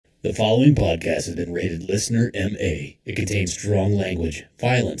The following podcast has been rated Listener MA. It contains strong language,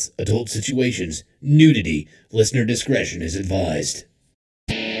 violence, adult situations, nudity. Listener discretion is advised.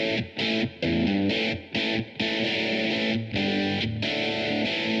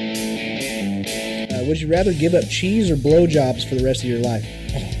 Would you rather give up cheese or blowjobs for the rest of your life?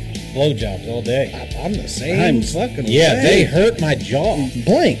 Blowjobs all day. I'm the same. Fucking Yeah, same. they hurt my jaw.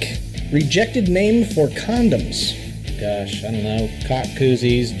 Blank. Rejected name for condoms. Gosh, I don't know. Cock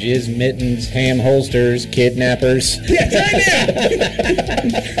koozies, jizz mittens, ham holsters, kidnappers. Yeah, try it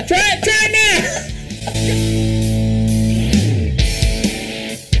now! Try it now!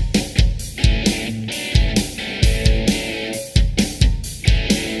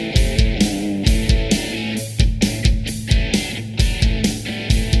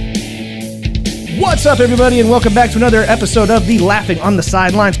 What's up, everybody, and welcome back to another episode of the Laughing on the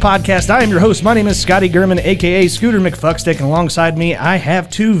Sidelines podcast. I am your host. My name is Scotty Gurman, a.k.a. Scooter McFuckstick, and alongside me, I have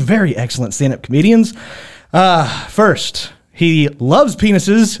two very excellent stand-up comedians. First, he loves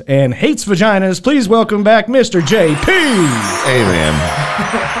penises and hates vaginas. Please welcome back Mr. JP. Hey, man.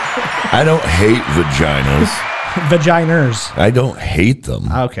 I don't hate vaginas. Vaginers. I don't hate them.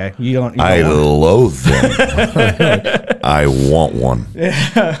 Okay, you don't I want loathe them. I want one.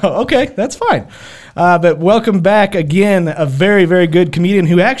 Okay, that's fine. But welcome back again, a very, very good comedian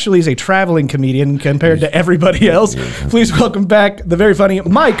who actually is a traveling comedian compared to everybody else. Please welcome back the very funny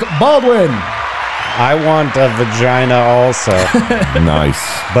Mike Baldwin. I want a vagina also.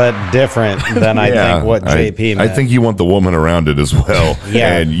 Nice. But different than I think what JP meant. I think you want the woman around it as well.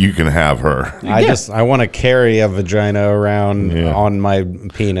 Yeah. And you can have her. I want to carry a vagina around on my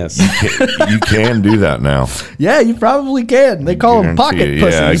penis. You can do that now. Yeah, you probably can. They call them pocket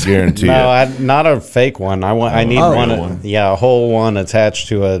pussies. Yeah, I guarantee No, not a fake one. I need one. Yeah, a whole one attached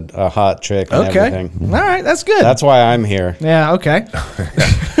to a hot chick and everything. All right, that's good. That's why I'm here. Yeah, okay.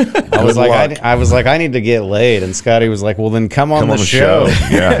 I was like, I need to get laid, and Scotty was like, well, then come on the show.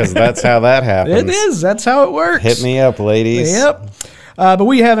 Yeah, because that's how that happens. It is. That's how it works. Hit me up, ladies. Yep. But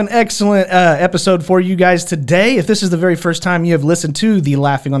we have an excellent episode for you guys today. If this is the very first time you have listened to the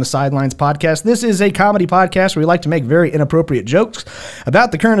Laughing on the Sidelines podcast, this is a comedy podcast where we like to make very inappropriate jokes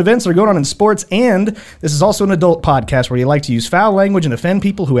about the current events that are going on in sports, and this is also an adult podcast where you like to use foul language and offend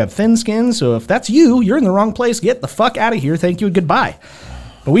people who have thin skin. So if that's you, you're in the wrong place. Get the fuck out of here. Thank you and goodbye.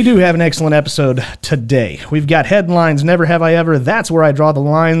 But we do have an excellent episode today. We've got headlines, Never Have I Ever, That's Where I Draw the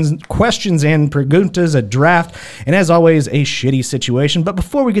Lines, questions and preguntas, a draft, and as always, a shitty situation. But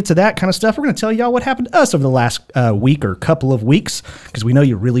before we get to that kind of stuff, we're going to tell y'all what happened to us over the last week or couple of weeks, because we know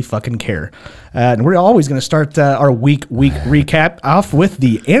you really fucking care. And we're always going to start our week recap off with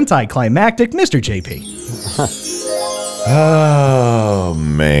the anticlimactic Mr. JP. Oh,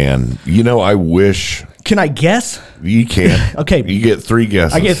 man. You know, I wish... Can I guess? You can. Okay. You get three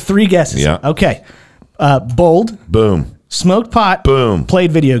guesses. I get three guesses. Yeah. Okay. Bold. Boom. Smoked pot. Boom.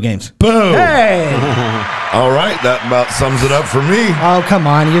 Played video games. Boom. Hey! All right. That about sums it up for me. Oh, come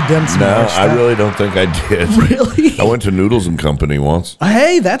on. You've done some No, more stuff. I really don't think I did. Really? I went to Noodles and Company once.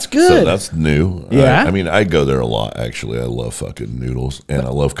 Hey, that's good. So that's new. Yeah? I mean, I go there a lot, actually. I love fucking Noodles, and I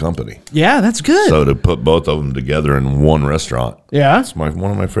love Company. Yeah, that's good. So to put both of them together in one restaurant, yeah? it's one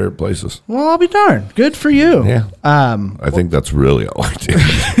of my favorite places. Well, I'll be darned. Good for you. Yeah. I think that's really all I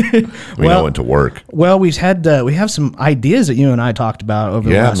did. I went to work. Well, we have some ideas that you and I talked about over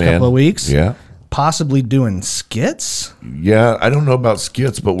the last couple of weeks. Yeah. Possibly doing skits. Yeah, I don't know about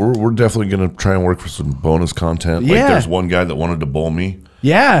skits, but we're definitely going to try and work for some bonus content. Yeah. Like there's one guy that wanted to bowl me.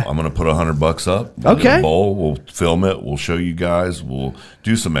 Yeah. I'm going to put $100 up. We'll Okay. get a bowl. We'll film it. We'll show you guys. We'll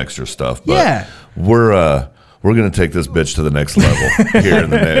do some extra stuff. But Yeah. we're going to take this bitch to the next level here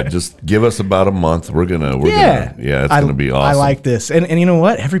in the net. Just give us about a month. It's going to be awesome. I like this. And you know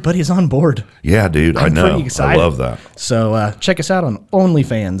what? Everybody's on board. Yeah, dude. I know. Pretty excited. I love that. So check us out on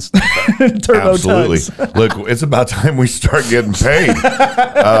OnlyFans. Turbo Absolutely. Tugs. Look, it's about time we start getting paid.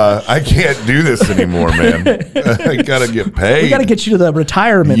 I can't do this anymore, man. I got to get paid. We got to get you to the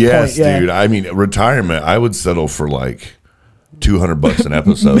retirement yes, point. dude. I mean, retirement, I would settle for like $200 an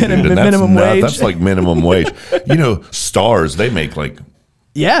episode, dude. And minimum wage. That's like minimum wage. You know, stars, they make like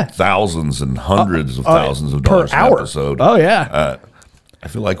thousands and hundreds of thousands of dollars per hour. an episode. Oh, yeah. I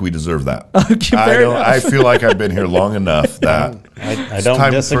feel like we deserve that. Okay, I feel like I've been here long enough that I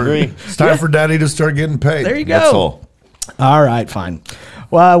don't disagree. It's time for Daddy to start getting paid. There you go. That's all. All right, fine.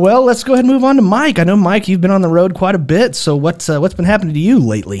 Well, let's go ahead and move on to Mike. I know, Mike, you've been on the road quite a bit. So what's been happening to you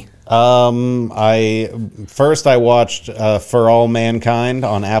lately? I watched For All Mankind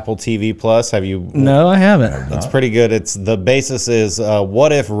on Apple TV Plus. Have you? No, I haven't. It's pretty good. The basis is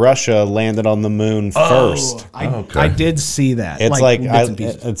what if Russia landed on the moon first? I did see that. It's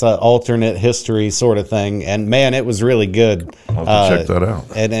it's an alternate history sort of thing, and man, it was really good. I'll have to check that out.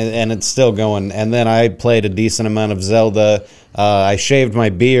 And it's still going. And then I played a decent amount of Zelda. I shaved my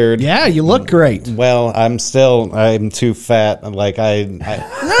beard. Yeah, you look great. Well, I'm too fat. Like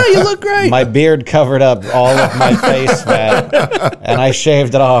no, you look great. My beard covered up all of my face fat, and I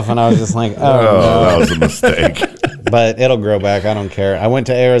shaved it off, and I was just like, oh no. That was a mistake. But it'll grow back. I don't care. I went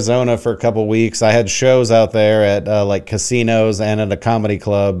to Arizona for a couple weeks. I had shows out there at like casinos and at a comedy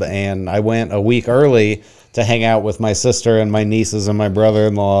club, and I went a week early to hang out with my sister and my nieces and my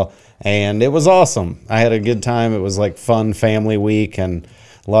brother-in-law. And it was awesome. I had a good time. It was like fun family week and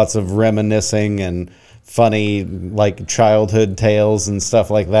lots of reminiscing and funny like childhood tales and stuff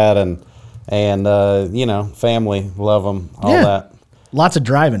like that. And family, love them, all that. Lots of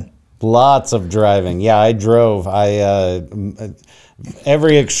driving. Lots of driving. Yeah, I drove.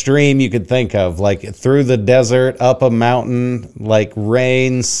 Every extreme you could think of, like through the desert, up a mountain, like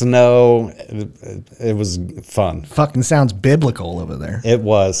rain, snow. It was fun. Fucking sounds biblical over there. It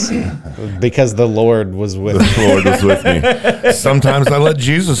was, because the Lord was with me. The Lord was with me. Sometimes I let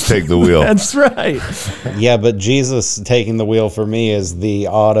Jesus take the wheel. That's right. Yeah, but Jesus taking the wheel for me is the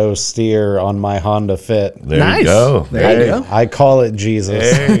auto steer on my Honda Fit. There you go. There you go. I call it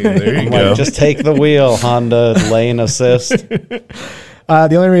Jesus. Hey, there you go. Like, just take the wheel, Honda lane assist.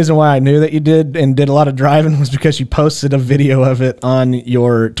 The only reason why I knew that you did a lot of driving was because you posted a video of it on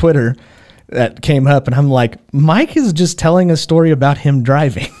your Twitter that came up, and I'm like, Mike is just telling a story about him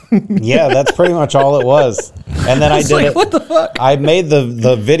driving. Yeah, that's pretty much all it was. And then I did it. What the fuck? I made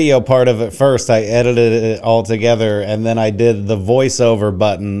the video part of it first. I edited it all together, and then I did the voiceover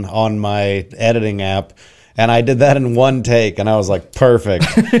button on my editing app. And I did that in one take, and I was like, perfect.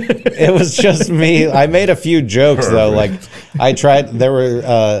 It was just me. I made a few jokes, though. Like, I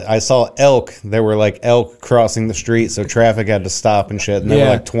saw elk. There were, like, elk crossing the street, so traffic had to stop and shit. And there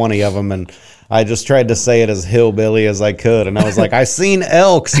were, like, 20 of them, and I just tried to say it as hillbilly as I could. And I was like, I seen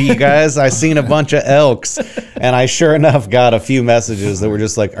elks, you guys. I seen a bunch of elks. And I sure enough got a few messages that were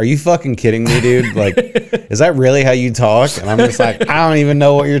just like, are you fucking kidding me, dude? Like, is that really how you talk? And I'm just like, I don't even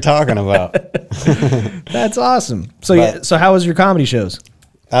know what you're talking about. That's awesome. So how was your comedy shows?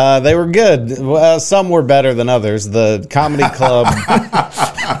 They were good. Some were better than others. The comedy club,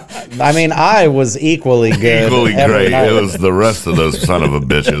 I mean, I was equally good. Equally great. Night. It was the rest of those son of a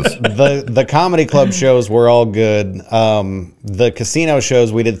bitches. The comedy club shows were all good. The casino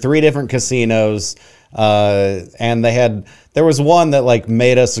shows, we did 3 different casinos. And there was one that like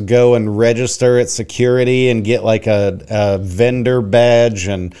made us go and register at security and get like a vendor badge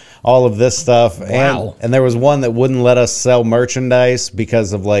and all of this stuff. Wow. And there was one that wouldn't let us sell merchandise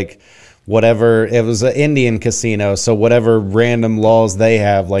because of like whatever, it was an Indian casino, so whatever random laws they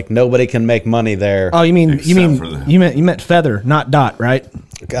have, like nobody can make money there. Oh, you meant feather, not dot, right?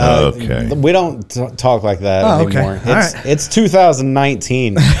 Okay. We don't talk like that anymore. Okay. It's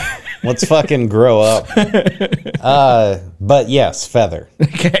 2019. Let's fucking grow up. But yes, feather.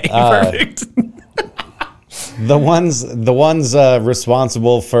 Okay, perfect. The ones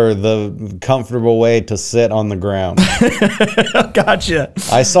responsible for the comfortable way to sit on the ground. Gotcha.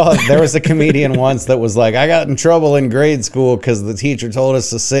 I saw there was a comedian once that was like, I got in trouble in grade school because the teacher told us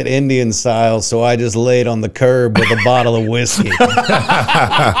to sit Indian style, so I just laid on the curb with a bottle of whiskey.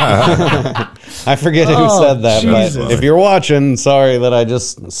 I forget who said that, Jesus. But if you're watching, sorry that I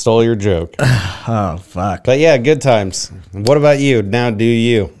just stole your joke. Oh, fuck. But yeah, good times. What about you? Now do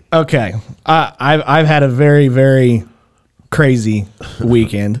you. Okay. I've had a very, very crazy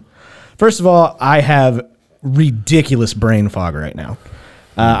weekend. First of all, I have ridiculous brain fog right now.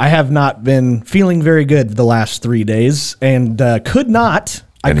 I have not been feeling very good the last 3 days and could not.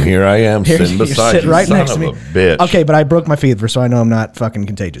 Here I am sitting beside you, right son next of to me. A bitch. Okay, but I broke my fever, so I know I'm not fucking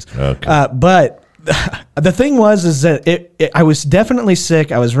contagious. Okay. But the thing is that I was definitely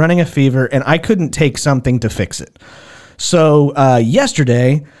sick. I was running a fever, and I couldn't take something to fix it. So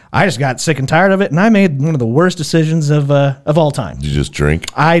yesterday, I just got sick and tired of it, and I made one of the worst decisions of all time. Did you just drink?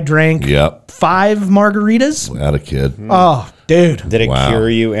 I drank 5 margaritas. Had a kid. Oh, dude. Did it cure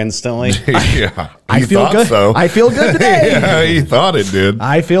you instantly? Yeah. I feel good. So. I feel good today. Yeah, you thought it did.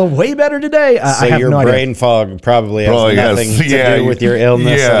 I feel way better today. So I have your no brain fog probably has nothing to do with your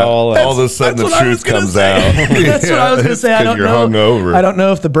illness at all. All of a sudden the truth comes out. That's what I was going to say. I don't you're know. hungover. I don't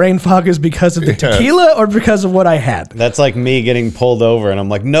know if the brain fog is because of the tequila or because of what I had. That's like me getting pulled over and I'm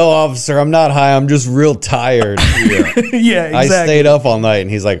like, no no, officer, I'm not high. I'm just real tired. Yeah, exactly. I stayed up all night.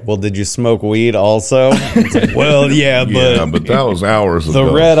 And he's like, well, did you smoke weed also? It's like, well, yeah, but that was hours the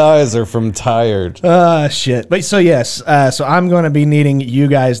ago. red eyes are from tired. Shit. But so, yes. So I'm going to be needing you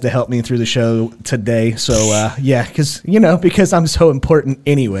guys to help me through the show today. So, yeah, because I'm so important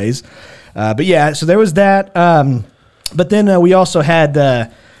anyways. But yeah, so there was that. But then we also had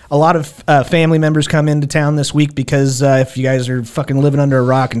a lot of family members come into town this week because if you guys are fucking living under a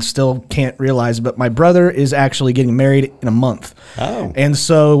rock and still can't realize, but my brother is actually getting married in a month. Oh. And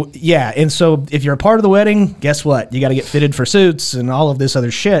so, yeah. And so if you're a part of the wedding, guess what? You got to get fitted for suits and all of this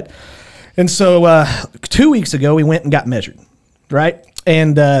other shit. And so 2 weeks ago, we went and got measured, right?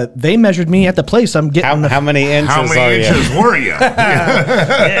 And they measured me at the place I'm getting. How many inches How many inches were you?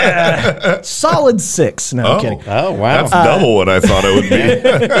 Yeah. Solid 6. No, I'm kidding. Oh, wow. That's double what I thought it would be.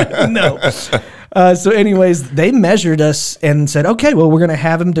 No. So anyways, they measured us and said, okay, well, we're going to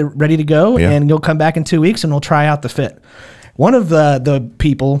have him ready to go, and you'll come back in 2 weeks and we'll try out the fit. One of the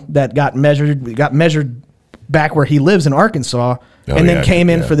people that got measured back where he lives in Arkansas, and then came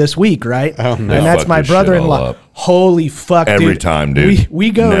in for this week, right? Oh, no. And that's my brother-in-law. Holy fuck, dude. Every time, dude.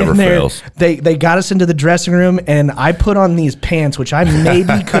 We go Never in there. fails. They got us into the dressing room, and I put on these pants, which I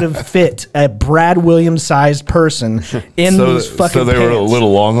maybe could have fit a Brad Williams-sized person in these fucking pants. So they were a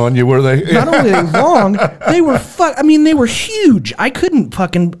little long on you, were they? Not only are they long, they were they were huge. I couldn't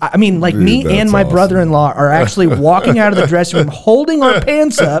fucking. Dude, me and my brother-in-law are actually walking out of the dressing room holding our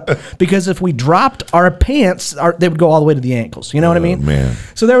pants up because if we dropped our pants, they would go all the way to the ankles. You know what I mean? Man.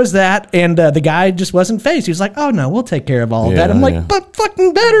 So there was that, and the guy just wasn't phased. He was like, "Oh no, we'll take care of all of that." I'm like, "But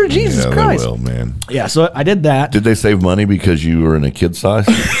fucking better, Jesus Christ!" They will, man. Yeah, so I did that. Did they save money because you were in a kid size?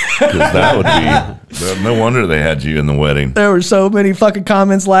 Because that would be no wonder they had you in the wedding. There were so many fucking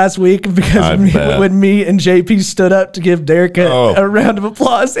comments last week because when me and JP stood up to give Derek a round of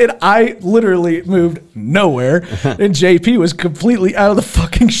applause, and I literally moved nowhere, and JP was completely out of the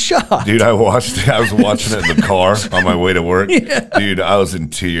fucking shot. Dude, I was watching it in the car on my way to work. Yeah. Dude, I was in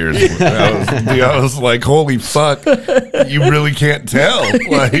tears. I was like, holy fuck, you really can't tell.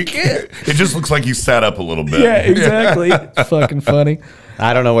 Like, it just looks like you sat up a little bit. Yeah, exactly. It's fucking funny.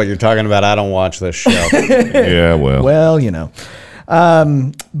 I don't know what you're talking about. I don't watch this show. Yeah, well. Well, you know.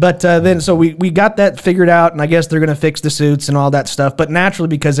 But then, so we got that figured out, and I guess they're going to fix the suits and all that stuff. But naturally,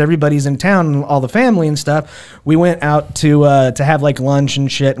 because everybody's in town and all the family and stuff, we went out to have like lunch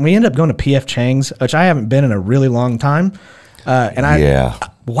and shit. And we ended up going to P.F. Chang's, which I haven't been in a really long time.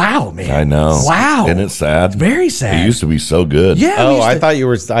 Wow, man. I know. Wow. Isn't it sad? It's very sad. It used to be so good. Yeah. I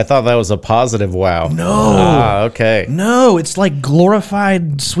thought that was a positive wow. No. Ah, okay. No, it's like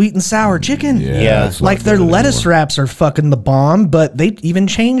glorified sweet and sour chicken. Yeah. It's Like not their good lettuce anymore. wraps are fucking the bomb, but they even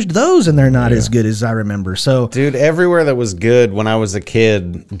changed those and they're not as good as I remember. So, Dude, everywhere that was good when I was a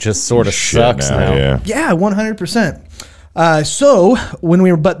kid just sort of sucks now. Yeah. 100%. So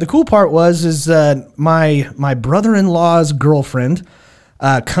but the cool part is my brother-in-law's girlfriend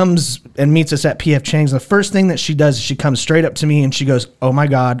comes and meets us at P.F. Chang's. And the first thing that she does is she comes straight up to me and she goes, "Oh my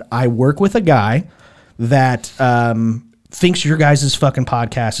God, I work with a guy that thinks your guys' fucking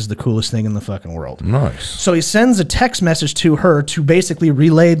podcast is the coolest thing in the fucking world." Nice. So he sends a text message to her to basically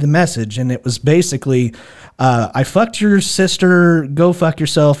relay the message, and it was basically, "I fucked your sister, go fuck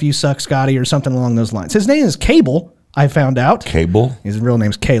yourself, you suck, Scotty," or something along those lines. His name is Cable, I found out. Cable? His real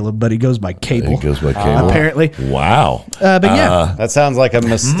name's Caleb, but he goes by Cable. He goes by Cable. Apparently. Wow. But yeah. That sounds like a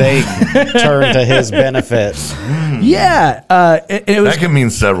mistake turned to his benefit. Yeah. It was. That can mean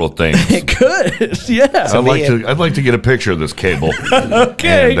several things. It could. Yeah. I'd like to get a picture of this Cable.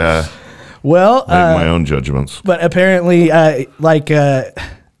 Okay. And Well, make my own judgments. but apparently,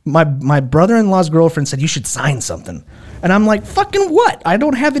 my brother-in-law's girlfriend said you should sign something. And I'm like, fucking what? I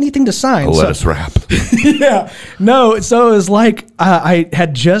don't have anything to sign. A lettuce wrap. Yeah. No, so it was like I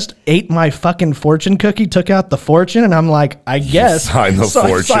had just ate my fucking fortune cookie, took out the fortune, and I'm like, I guess. Sign the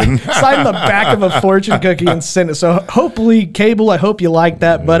fortune. Sign the back of a fortune cookie and send it. So hopefully, Cable, I hope you like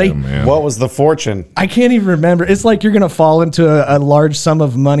that, buddy. Yeah, man. What was the fortune? I can't even remember. It's like you're going to fall into a large sum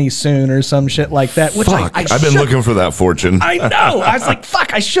of money soon or some shit like that. Which Fuck. I've been looking for that fortune. I know. I was like,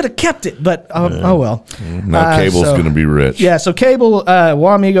 fuck, I should have kept it. But oh well. Now Cable's going to be rich. Yeah, so Cable,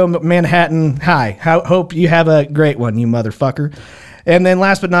 Wamigo, Manhattan, hi. Hope you have a great one, you motherfucker. And then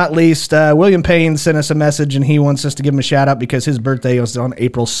last but not least, William Payne sent us a message, and he wants us to give him a shout-out because his birthday was on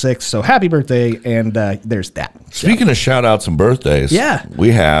April 6th. So happy birthday, and there's that. Speaking of shout-outs and birthdays, Yeah.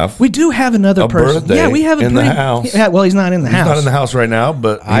 we do have another person. birthday Yeah, we have in the house. Yeah, well, he's not in the house. He's not in the house right now,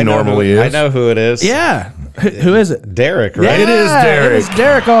 but he I know normally is. I know who it is. Yeah. Who is it? Derek, right? It is Derek. It is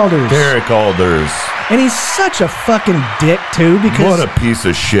Derek Alders. Derek Alders. And he's such a fucking dick, too, because... What a piece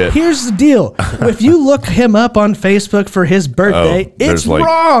of shit. Here's the deal. If you look him up on Facebook for his birthday, it's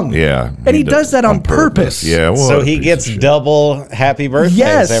wrong. Yeah. And he does that on purpose. Yeah. So he gets double happy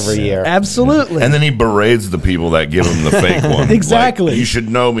birthdays every year. Absolutely. And then he berates the people that give him the fake one. Exactly. Like, you should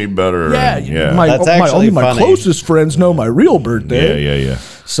know me better. Yeah. Yeah. That's actually only my funny. closest friends know my real birthday. Yeah.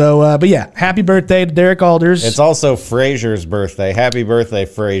 So, but yeah, happy birthday to Derek Alders. It's also Frasier's birthday. Happy birthday,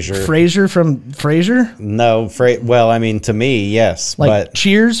 Frasier. Frasier from Frasier? No, well, I mean, to me, yes. Like but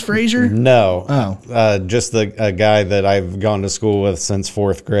Cheers Frasier? no. Oh. Just a guy that I've gone to school with since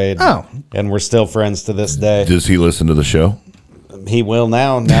 4th grade. Oh. And we're still friends to this day. Does he listen to the show? He will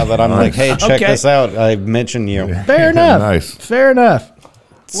now that I'm like, hey, check Okay. this out. I mentioned you. Fair enough. Nice. Fair enough.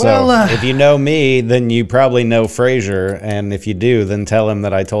 So Well, if you know me, then you probably know Frasier. And if you do, then tell him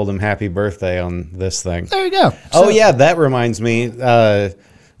that I told him happy birthday on this thing. there you go. Oh, yeah, that reminds me.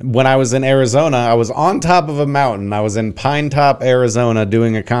 When I was in Arizona, I was on top of a mountain. I was in Pine Top, Arizona,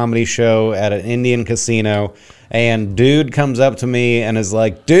 doing a comedy show at an Indian casino. And dude comes up to me and is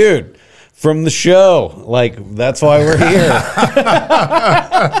like, dude, from the show. Like, that's why we're here.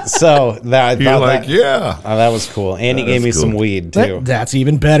 So that You're like, yeah. that was cool. And he gave me some weed, too. That's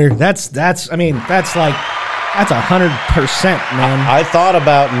even better. That's 100%, man. I thought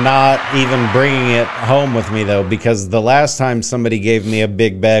about not even bringing it home with me, though, because the last time somebody gave me a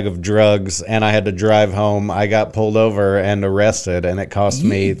big bag of drugs and I had to drive home, I got pulled over and arrested, and it cost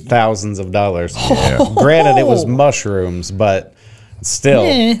me thousands of dollars. Granted, it was mushrooms, but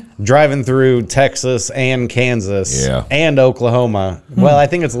still, driving through Texas and Kansas and Oklahoma. Well, I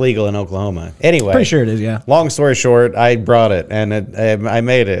think it's legal in Oklahoma. Anyway. Pretty sure it is, yeah. Long story short, I brought it, and I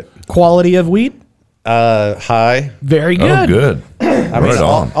made it. Quality of weed? High. Very good. Oh, good. I mean,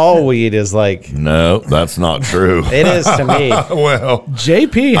 all weed is like... No, that's not true. It is to me. Well,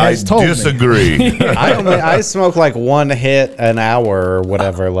 JP has told me. I disagree. I smoke like one hit an hour or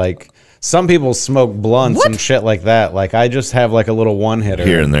whatever. Like, some people smoke blunts and shit like that. Like, I just have like a little one hitter.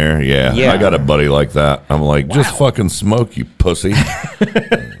 Here and there, yeah. I got a buddy like that. I'm like, just fucking smoke, you pussy.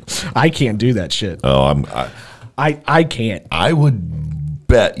 I can't do that shit. Oh, I can't. I would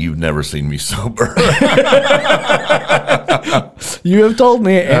bet you've never seen me sober. You have told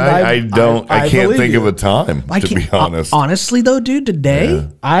me, and I can't believe think you. of a time, to be honest. Honestly, though, dude, today,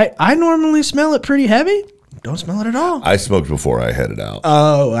 I normally smell it pretty heavy. Don't smell it at all. I smoked before I headed out.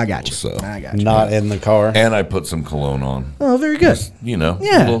 Oh, I got you. So. I got you. Not in the car. And I put some cologne on. Oh, very good. You know.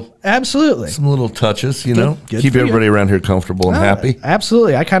 Yeah, absolutely. Some little touches, you know. good Keep for you. everybody around here comfortable and happy.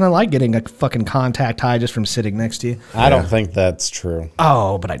 Absolutely. I kind of like getting a fucking contact high just from sitting next to you. I don't think that's true.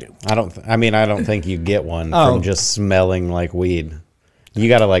 Oh, but I do. I don't think you get one from just smelling like weed. You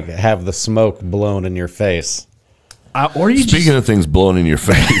got to like have the smoke blown in your face. Or you Speaking of things blown in your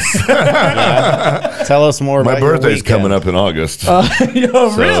face, Tell us more about my your birthday's weekend. coming up in August. Oh, So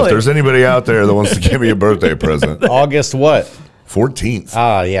really? if there's anybody out there that wants to give me a birthday present, August what? 14th.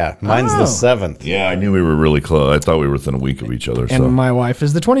 Yeah. Mine's the 7th. Yeah, I knew we were really close. I thought we were within a week of each other. And So my wife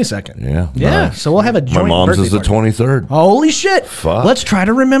is the 22nd. yeah, Yeah. nice. So we'll have a My joint mom's birthday is the party. 23rd. Holy shit. Fuck. Let's try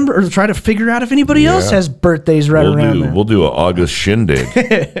to remember or try to figure out if anybody else Yeah. has birthdays right around there. We'll do an August shindig.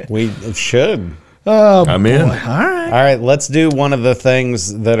 We should. I'm in. All right. All right, let's do one of the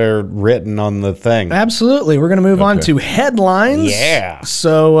things that are written on the thing. Absolutely. We're going to move on Okay. to headlines. Yeah.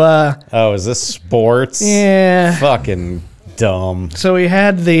 So, Oh, is this sports? yeah. Fucking dumb. So we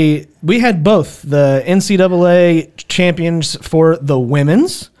had both the NCAA champions for the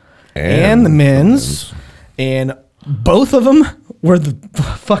women's and the men's, and both of them were the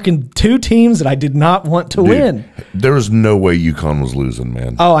fucking two teams that I did not want to win. There was no way UConn was losing,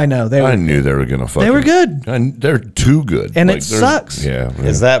 man. Oh, I know. I knew they were going to fucking... They were good. They're too good. And it there's- sucks. Yeah.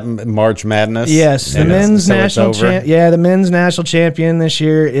 Is that March Madness? Yes, the Yeah. men's So it's national over? the men's national champion this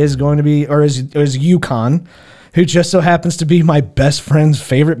year is going to be, or is UConn, who just so happens to be my best friend's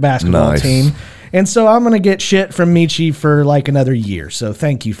favorite basketball Nice. team. And so I'm going to get shit from Michi for like another year. So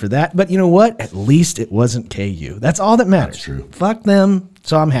thank you for that. But you know what? At least it wasn't KU. That's all that matters. That's true. Fuck them.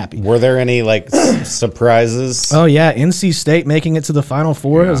 So I'm happy. Were there any like surprises? Oh yeah, NC State making it to the Final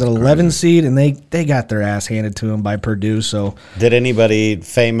Four. Yeah, It was an 11 seed, and they got their ass handed to them by Purdue. So Did anybody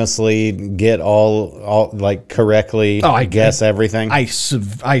famously get all like correctly guess everything? I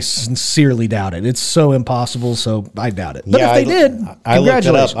sincerely doubt it. It's so impossible. So I doubt it. But Yeah, if they did, I looked it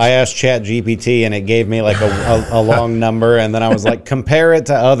congratulations. up. I asked ChatGPT and it gave me like a long number, and then I was like, compare it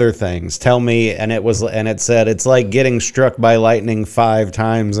to other things. Tell me, and it said it's like getting struck by lightning 5 5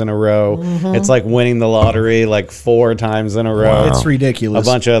 times in a row. It's like winning the lottery like 4 times in a row. It's ridiculous.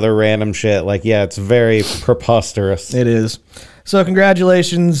 A bunch of other random shit. Like, yeah, it's very preposterous. It is. So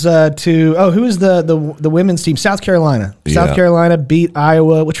congratulations to who is the women's team? South Carolina. South Carolina beat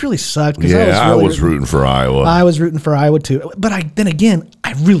Iowa, which really sucked. I was rooting for Iowa. I was rooting for Iowa too, but I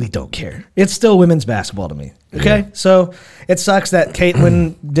really don't care. It's still women's basketball to me. Okay, so it sucks that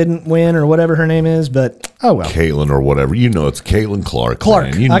Caitlin didn't win or whatever her name is, but oh well. Caitlin or whatever. You know it's Caitlin Clark.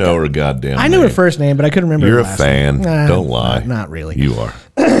 Clark. Man. You know her goddamn I knew name. her first name, but I couldn't remember You're her a last fan. name. Don't lie. Not really. You are.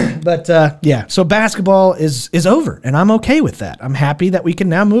 But yeah, so basketball is over, and I'm okay with that. I'm happy that we can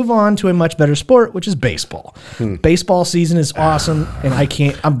now move on to a much better sport, which is baseball. Baseball season is awesome, and I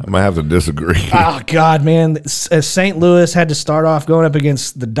might have to disagree. Oh God, man! St. Louis had to start off going up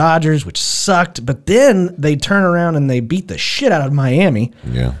against the Dodgers, which sucked, but then they turn around and they beat the shit out of Miami.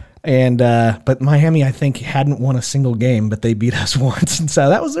 Yeah. And but Miami, I think, hadn't won a single game, but they beat us once, and so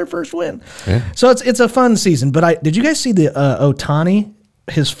that was their first win. Yeah. So it's a fun season. But did you guys see the Ohtani?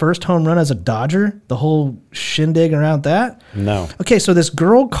 His first home run as a Dodger, the whole shindig around that? No. Okay, so this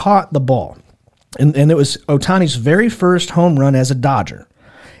girl caught the ball, and it was Ohtani's very first home run as a Dodger,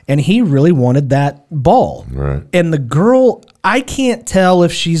 and he really wanted that ball. Right. And the girl, I can't tell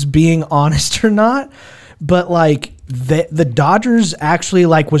if she's being honest or not, but like the Dodgers actually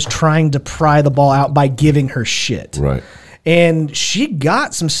like was trying to pry the ball out by giving her shit. Right. And she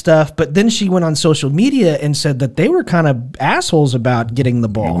got some stuff, but then she went on social media and said that they were kind of assholes about getting the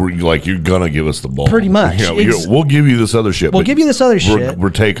ball. Like, you're going to give us the ball. Pretty much. Yeah, we'll give you this other shit. We'll give you this other shit. We're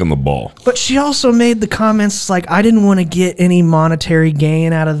taking the ball. But she also made the comments like, I didn't want to get any monetary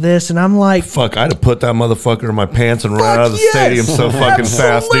gain out of this. And I'm like, fuck, I'd have put that motherfucker in my pants and run out of the stadium so fucking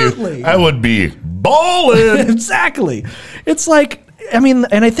fast, dude. I would be balling. Exactly. It's like, I mean,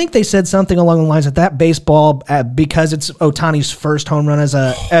 and I think they said something along the lines that baseball, because it's Ohtani's first home run as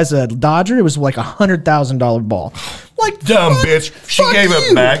a Dodger, it was like $100,000 ball. Like, dumb bitch. She gave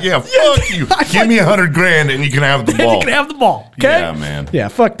it back. Yeah, fuck you. Give me $100,000 and you can have the ball. You can have the ball. Okay? Yeah, man. Yeah,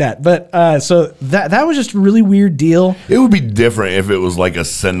 fuck that. But so that was just a really weird deal. It would be different if it was like a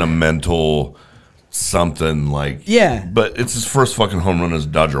sentimental something like. Yeah. But it's his first fucking home run as a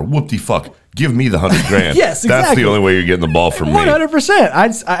Dodger. Whoop-de-fuck. Give me the $100,000. Yes, exactly. That's the only way you're getting the ball from me.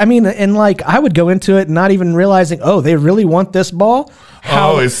 100%. I mean, and like I would go into it not even realizing, oh, they really want this ball.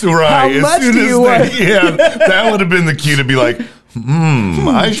 It's right. How much do you want? Yeah, that would have been the key to be like,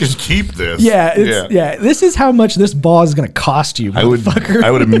 I should keep this. Yeah, this is how much this ball is going to cost you, motherfucker.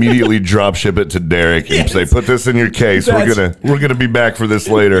 I would immediately drop ship it to Derek and say, put this in your case. We're gonna be back for this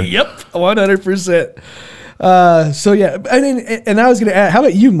later. Yep, 100%. So yeah, and I was gonna add, how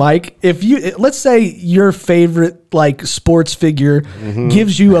about you, Mike? If let's say your favorite like sports figure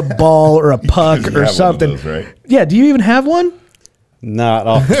gives you a ball or a puck or something, those, right? Yeah, do you even have one? Not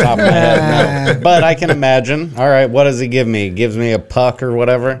off the top of my head, no. But I can imagine. All right, what does he give me? Gives me a puck or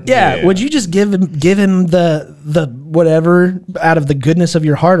whatever? Yeah. Would you just give him the whatever out of the goodness of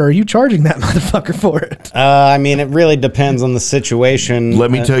your heart, or are you charging that motherfucker for it? I mean, it really depends on the situation.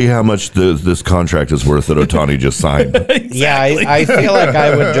 Let me tell you how much this contract is worth that Ohtani just signed. Exactly. Yeah, I feel like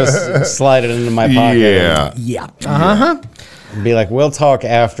I would just slide it into my pocket. Yeah. Uh-huh. Be like, we'll talk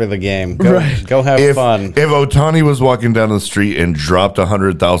after the game. Go have fun. If Ohtani was walking down the street and dropped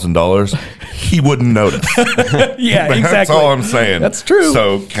 $100,000, he wouldn't notice. Yeah, exactly. That's all I'm saying. That's true.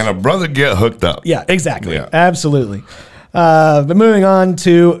 So can a brother get hooked up? Yeah, exactly. Yeah. Absolutely. But moving on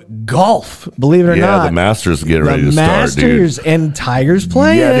to golf, believe it or not. Yeah, the Masters get ready to start, dude. Masters and Tiger's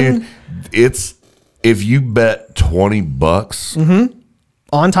playing. Yeah, dude. It's, if you bet $20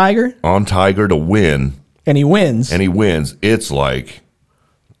 on Tiger to win, and he wins, it's like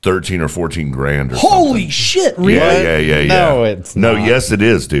 13 or 14 grand or holy something. shit, really? Yeah. No, it's no, not. Yes, it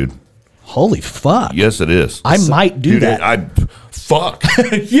is, dude. Holy fuck. Yes, it is. I might do that. Fuck.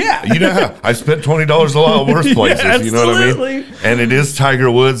 Yeah. You know how I spent $20 a lot worse places. Yeah, you know what I mean? And it is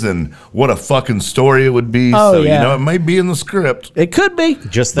Tiger Woods, and what a fucking story it would be. Oh, so, yeah. you know, it might be in the script. It could be.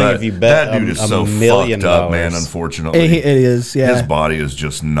 Just think if you bet that dude is so $1 million. fucked up, man, unfortunately. It is, yeah. His body is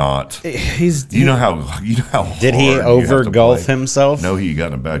just not. You know how did he hard over golf play. himself? No, he got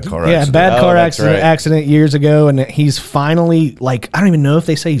in a bad car accident. Yeah, bad car accident right. years ago, and he's finally, like, I don't even know if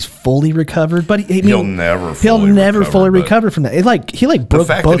they say he's fully recovered, but he'll never fully recover from that. He broke the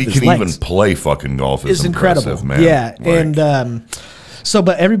fact both that he his can legs. even play fucking golf is incredible, man. Yeah, like, and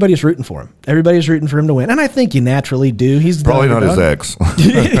but everybody's rooting for him. Everybody's rooting for him to win, and I think you naturally do. He's probably not his ex.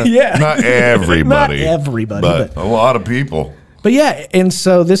 Yeah, not everybody. Not everybody, but a lot of people. But yeah, and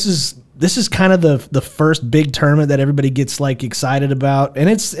so this is this is kind of the first big tournament that everybody gets like excited about, and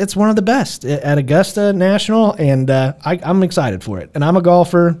it's one of the best at Augusta National, and I'm excited for it. And I'm a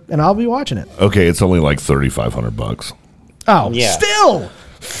golfer, and I'll be watching it. Okay, it's only like $3,500. Oh, Yeah. Still,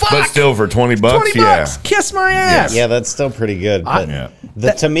 fuck. But still, for $20, $20, yeah. kiss my ass. Yeah, that's still pretty good.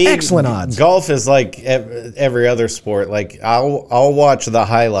 But to me, excellent odds. Golf is like every other sport. Like I'll watch the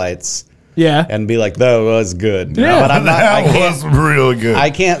highlights. Yeah. And be like, that was good. Yeah. But I'm not. That was really good. I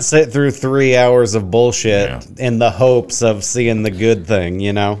can't sit through 3 hours of bullshit in the hopes of seeing the good thing,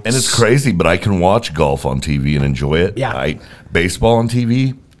 you know? And it's crazy, but I can watch golf on TV and enjoy it. Yeah. Baseball on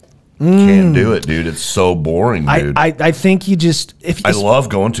TV, can't do it, dude. It's so boring, dude. I think you just I love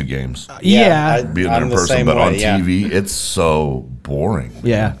going to games, being there in person, but on TV, it's so boring.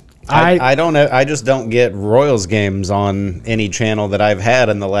 Yeah. I don't know. I just don't get Royals games on any channel that I've had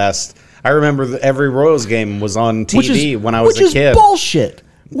in the last. I remember every Royals game was on TV when I was a kid. Which is bullshit.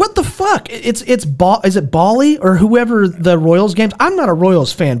 What the fuck? Is it Bali or whoever the Royals games? I'm not a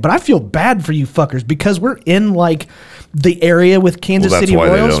Royals fan, but I feel bad for you fuckers because we're in like the area with Kansas City Royals.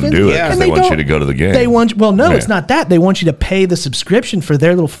 That's why they don't do it, because they want you to go to the game. It's not that. They want you to pay the subscription for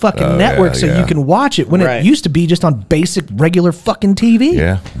their little fucking network so you can watch it when it used to be just on basic, regular fucking TV.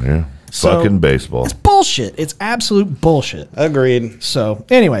 Yeah. So, fucking baseball. It's bullshit. It's absolute bullshit. Agreed. So,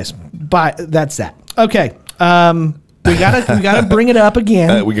 anyways, that's that. Okay. We gotta bring it up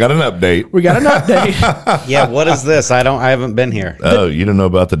again. We got an update. Yeah, what is this? I haven't been here. Oh, you don't know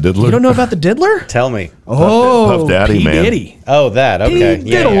about the Diddler? You don't know about the Diddler? Tell me. Oh, Puff Daddy, P. man. Diddy. Oh, that. Okay.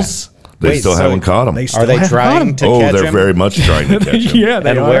 P. Diddles. They still haven't caught him. Are they trying to catch him? They're very much trying to catch him. Yeah,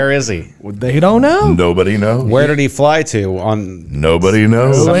 and where is he? They don't know. Nobody knows. Where did he fly to? Nobody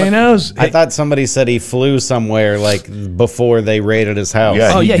knows. Nobody knows. I thought somebody said he flew somewhere like before they raided his house.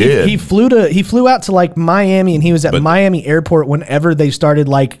 Yeah, he did. He flew out to like Miami, and he was at Miami Airport whenever they started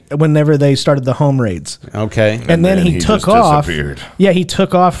the home raids. Okay. And then he took off. Yeah, he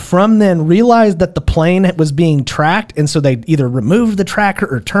took off from then, realized that the plane was being tracked, and so they either removed the tracker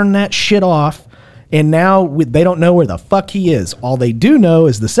or turned that shit off. And now they don't know where the fuck he is. All they do know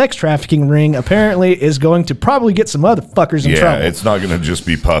is the sex trafficking ring apparently is going to probably get some other fuckers in trouble. Yeah, it's not going to just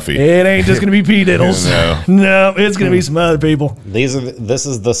be Puffy. It ain't just going to be P. Diddles. No, it's going to be some other people. This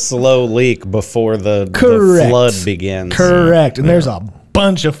is the slow leak before the flood begins. Correct. And there's a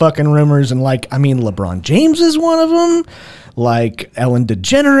bunch of fucking rumors. And LeBron James is one of them. Like Ellen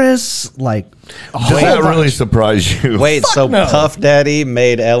DeGeneres, does that really surprise you? Wait, Puff Daddy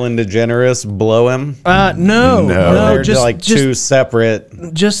made Ellen DeGeneres blow him? No, they're just two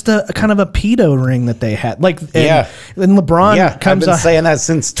separate. Just a kind of a pedo ring that they had. And LeBron comes. I've been saying that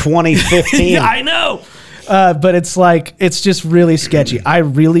since 2015. Yeah, I know, but it's just really sketchy. I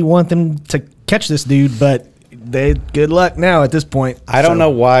really want them to catch this dude, but good luck now at this point. I don't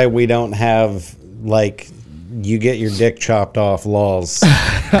know why we don't have you get your dick chopped off laws.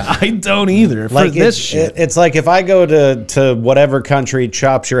 I don't either. This shit. It's like if I go to whatever country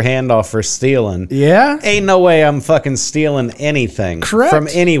chops your hand off for stealing. Yeah. Ain't no way I'm fucking stealing anything. Correct. From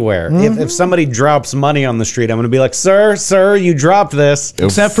anywhere. If somebody drops money on the street, I'm going to be like, sir, you dropped this.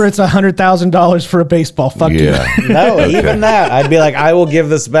 Except for it's $100,000 for a baseball. Fuck you. No, even that. I'd be like, I will give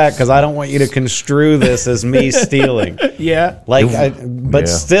this back because I don't want you to construe this as me stealing. Yeah.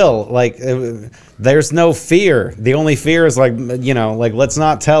 Still, there's no fear. The only fear is let's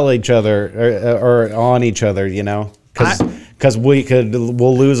not tell each other or on each other, because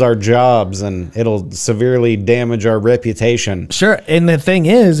we'll lose our jobs and it'll severely damage our reputation. Sure. And the thing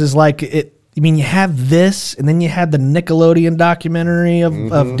is you have this, and then you had the Nickelodeon documentary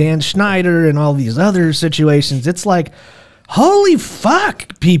of Dan Schneider and all these other situations. It's like, holy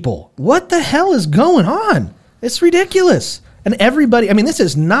fuck, people. What the hell is going on? It's ridiculous. And everybody, this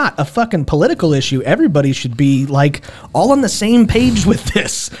is not a fucking political issue. Everybody should be all on the same page with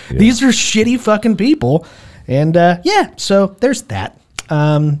this. Yeah. These are shitty fucking people. And so there's that.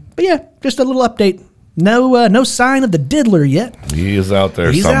 But yeah, just a little update. No sign of the Diddler yet. He is out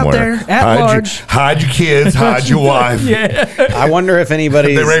there He's somewhere. Out there at large. Hide your kids, hide your wife. Yeah. I wonder if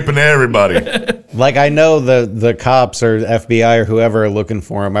anybody's... They're raping everybody. I know the cops or FBI or whoever are looking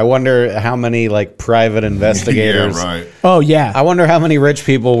for him. I wonder how many private investigators. Yeah, right. Oh yeah. I wonder how many rich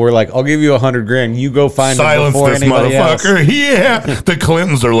people were like, "I'll give you $100,000. You go find him before this anybody else." motherfucker. Yeah, the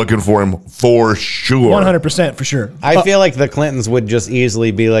Clintons are looking for him for sure. 100% for sure. I feel like the Clintons would just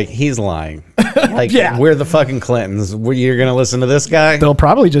easily be like, "He's lying." We're the fucking Clintons. You're gonna listen to this guy? They'll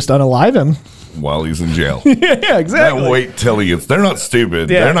probably just unalive him while he's in jail. Yeah, exactly. Wait till he gets. They're not stupid.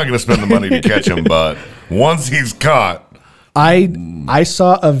 Yeah. They're not going to spend the money to catch him. But once he's caught, I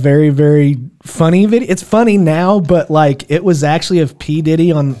saw a very, very funny video. It's funny now, but like it was actually of P. Diddy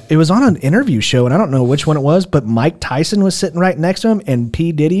it was on an interview show, and I don't know which one it was, but Mike Tyson was sitting right next to him, and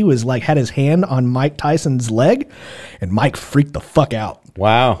P. Diddy was like had his hand on Mike Tyson's leg, and Mike freaked the fuck out.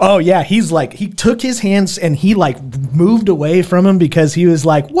 Wow. Oh yeah, he's like, he took his hands and he like moved away from him because he was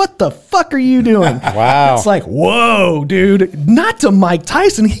like, what the fuck are you doing? Wow. It's like, whoa, dude, not to Mike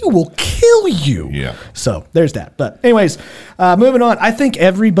Tyson. He will kill you. Yeah. So there's that. But anyways, moving on. I think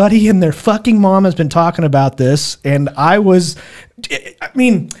everybody and their fucking mom has been talking about this. And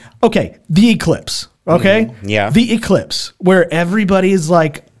okay, the eclipse. Okay. Yeah. The eclipse, where everybody is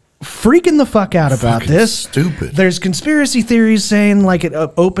like, freaking the fuck out about Fucking this. stupid. There's conspiracy theories saying like it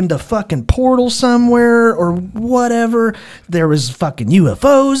opened a fucking portal somewhere or whatever. There was fucking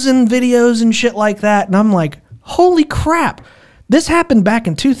UFOs and videos and shit like that. And I'm like, holy crap. This happened back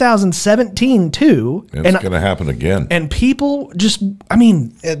in 2017 too. It's going to happen again. And people just,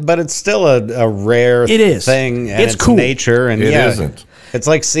 But it's still a rare thing. And It's cool. Nature. And It yeah, isn't. It's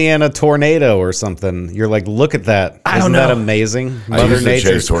like seeing a tornado or something. You're like, look at that. Isn't that amazing? I Mother used to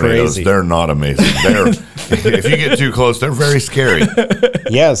Nature's chase tornadoes. crazy. They're not amazing. If you get too close, they're very scary.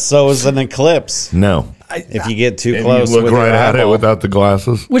 Yeah, so is an eclipse. No. If you get too And close, you look with right your at it eyeball. without the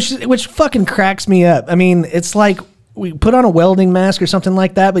glasses. which fucking cracks me up. I mean, it's like we put on a welding mask or something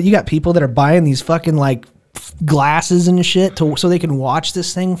like that, but you got people that are buying these fucking like glasses and shit so they can watch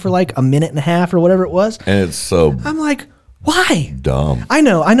this thing for like a minute and a half or whatever it was. And it's so I'm like, why? dumb. I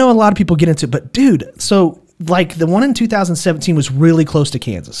know a lot of people get into it, but dude, so like the one in 2017 was really close to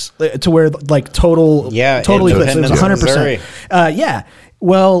Kansas, to where like total eclipse. It was 100%. Yeah.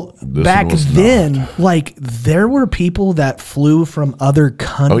 Well, This back one was then, like there were people that flew from other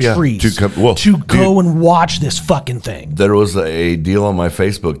countries To go and watch this fucking thing. There was a deal on my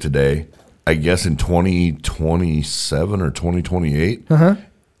Facebook today, I guess in 2027 or 2028.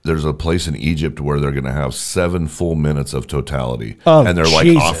 There's a place in Egypt where they're going to have 7 full minutes of totality. Oh, and they're like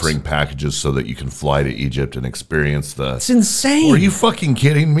Jesus. offering packages so that you can fly to Egypt and experience the. It's insane. Are you fucking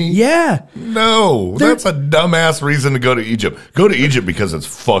kidding me? Yeah. No, that's a dumbass reason to go to Egypt. Go to Egypt because it's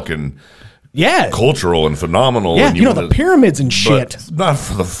fucking Yeah. cultural and phenomenal. Yeah, and you know, the pyramids and shit. But not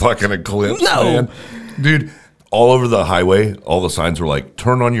for the fucking eclipse, No. man. Dude, all over the highway, all the signs were like,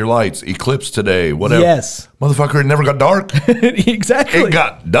 turn on your lights, eclipse today, whatever. Yes. Motherfucker, it never got dark. Exactly. It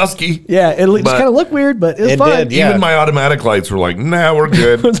got dusky. Yeah, it just But kind of looked weird, but it was it fun. did, yeah. Even my automatic lights were like, nah, we're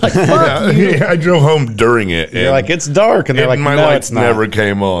good. It's like, fuck you. I drove home during it. You're like, it's dark. And they're like, my no, lights it's not. never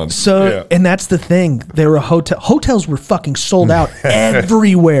came on. So, Yeah. and that's the thing. There were hotels were fucking sold out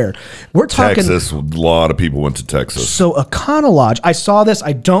everywhere. We're talking. Texas, a lot of people went to Texas. So Econo Lodge, I saw this.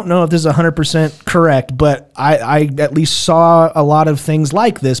 I don't know if this is 100% correct, but I at least saw a lot of things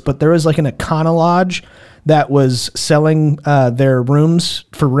like this. But there was like an Econo Lodge that was selling their rooms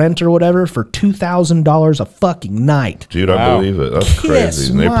for rent or whatever for $2,000 a fucking night. Dude, I believe it. That's crazy.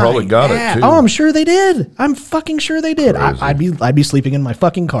 And they probably got it, too. Oh, I'm sure they did. I'm fucking sure they did. Crazy. I'd be sleeping in my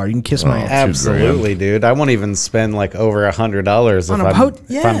fucking car. You can kiss my ass. Absolutely, dude. I won't even spend like over $100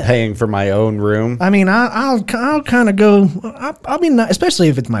 if I'm paying for my own room. I mean, I'll kind of go. I'll be not, especially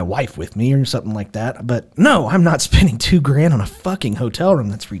if it's my wife with me or something like that. But no, I'm not spending $2,000 on a fucking hotel room.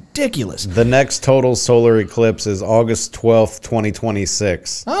 That's ridiculous. The next total solar eclipse is August 12th,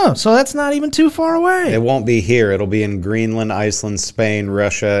 2026. Oh, so that's not even too far away. It won't be here. It'll be in Greenland, Iceland, Spain,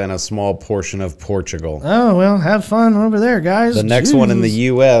 Russia, and a small portion of Portugal. Oh well, have fun over there, guys. The next one in the Jesus.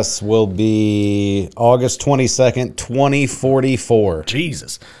 U.S. will be August 22nd, 2044.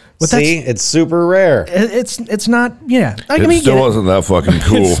 Jesus. But See, it's super rare. it's not. Yeah, I It mean, still wasn't that fucking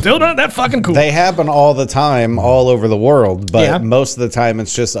cool. Still not that fucking cool. They happen all the time, all over the world, but Yeah. most of the time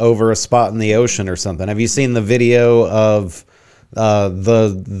it's just over a spot in the ocean or something. Have you seen the video of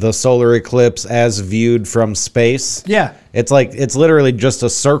the solar eclipse as viewed from space? Yeah. It's literally just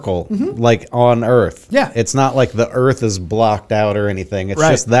a circle, like on Earth. Yeah. It's not like the Earth is blocked out or anything. It's Right.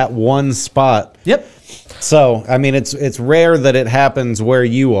 just that one spot. Yep. So, I mean, it's rare that it happens where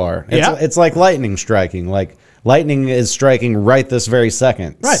you are. Yeah. It's like lightning striking. Like lightning is striking right this very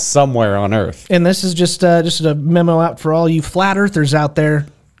second, Right. somewhere on Earth. And this is just a memo out for all you flat earthers out there.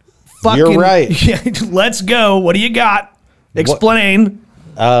 You're right. Yeah, let's go. What do you got? Explain.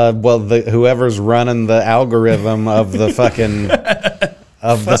 Well, whoever's running the algorithm of the fucking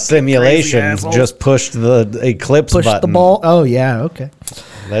of the simulation asshole. just pushed the eclipse Push button. the ball. Oh yeah. Okay.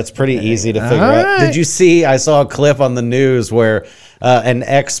 That's pretty easy to figure All out. right. Did you see? I saw a clip on the news where an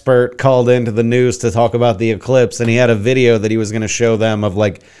expert called into the news to talk about the eclipse, and he had a video that he was going to show them of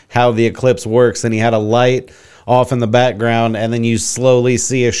like how the eclipse works, and he had a light off in the background, and then you slowly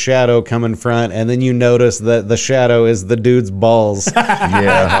see a shadow come in front, and then you notice that the shadow is the dude's balls.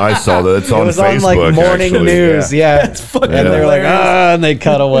 Yeah, I saw that. It's on It was Facebook. on like morning actually. news, yeah. That's fucking And they're like, hilarious. and they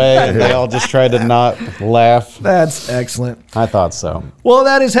cut away, and they all just tried to not laugh. That's excellent. I thought so. Well,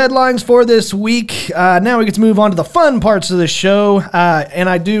 that is headlines for this week. Now we get to move on to the fun parts of the show. And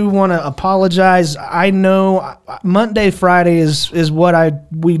I do want to apologize. I know Monday, Friday is what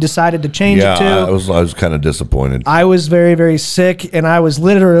we decided to change it to. I was kind of disappointed. I was very, very sick, and I was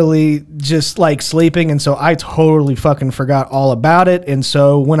literally just like sleeping, and so I totally fucking forgot all about it. And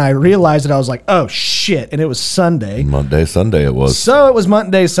so when I realized it, I was like, "Oh shit!" And it was Sunday. Monday, Sunday it was. So it was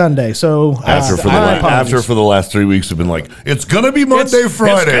Monday, Sunday. So After for the last 3 weeks, have been like, it's gonna be Monday,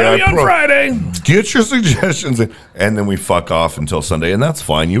 Friday. It's gonna be on Friday. Get your suggestions in. And then we fuck off until Sunday, and that's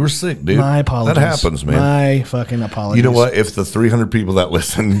fine. You were sick, dude. My apologies. That happens, man. My fucking apologies. You know what? If the 300 people that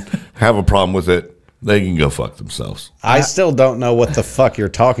listen have a problem with it, they can go fuck themselves. I still don't know what the fuck you're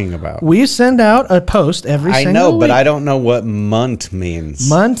talking about. We send out a post every I single know, week. but I don't know what month means.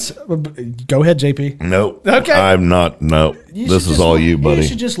 Months. Go ahead, JP. Nope. Okay. I'm not. No. This is all you, buddy. You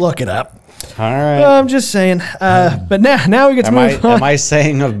should just look it up. All right. I'm just saying. But now we get to move on. Am I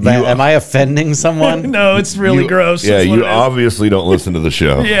saying am I offending someone? No, it's really gross. Yeah, That's what you it is. obviously don't listen to the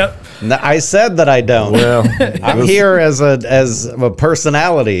show. Yeah. No, I said that I don't. Well, I'm here as a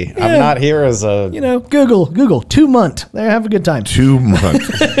personality. I'm not here as a. You know, Google 2 month. There, have a good time. 2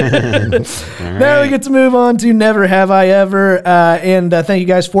 months. Now we get to move on to Never Have I Ever. And thank you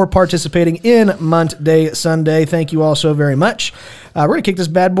guys for participating in Monday, Sunday. Thank you all so very much. We're going to kick this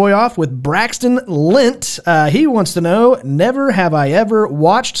bad boy off with Braxton Lint. He wants to know, never have I ever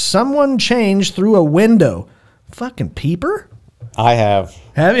watched someone change through a window. Fucking peeper? I have.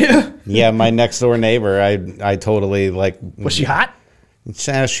 Have you? Yeah, my next door neighbor. I totally like. Was she hot?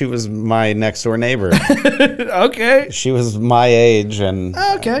 She was my next door neighbor. Okay. She was my age, and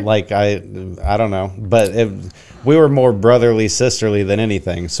Okay. like I don't know, but we were more brotherly, sisterly than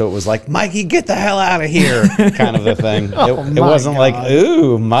anything. So it was like, Mikey, get the hell out of here, kind of a thing. It my wasn't like, God.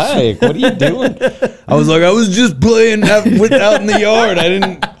 ooh, Mike, what are you doing? I was like, I was just playing out in the yard.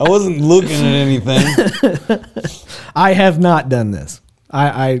 I wasn't looking at anything. I have not done this.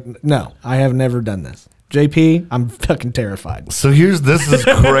 No, I have never done this. JP, I'm fucking terrified. So this is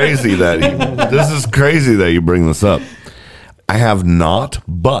crazy that you bring this up. I have not,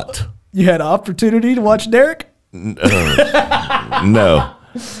 but You had opportunity to watch Derek? no.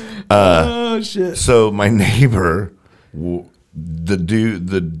 Oh shit. So my neighbor, the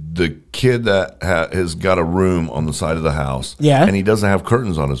kid that has got a room on the side of the house, Yeah. and he doesn't have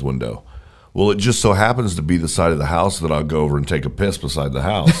curtains on his window. Well, it just so happens to be the side of the house that I'll go over and take a piss beside the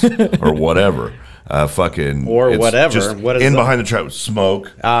house or whatever. It's whatever. just What is in that? behind the trap,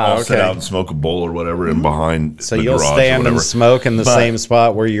 smoke. I'll sit okay. out and smoke a bowl or whatever in behind. So the you'll garage or stand whatever. and smoke in the But- same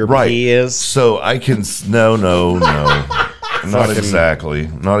spot where your pee is. So I can no, not exactly.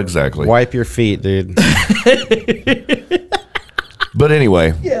 Wipe your feet, dude. But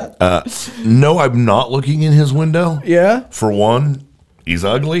anyway, no, I'm not looking in his window. Yeah. For one, he's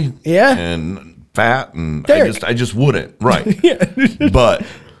ugly. Yeah. And fat, and Derek. I just wouldn't. Right. But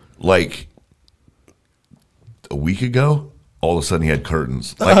like a week ago, all of a sudden he had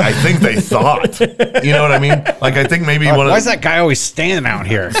curtains. Like I think they thought, you know what I mean? Like I think maybe Why is that guy always standing out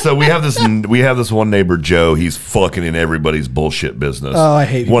here? So we have this one neighbor, Joe. He's fucking in everybody's bullshit business. Oh, I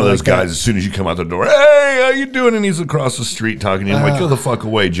hate one of people those like that. guys. As soon as you come out the door, hey, how you doing? And he's across the street talking to you. I'm like, go the fuck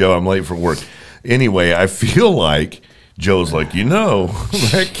away, Joe. I'm late for work. Anyway, I feel like Joe's like,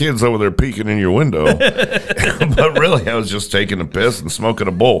 that kid's over there peeking in your window. But really, I was just taking a piss and smoking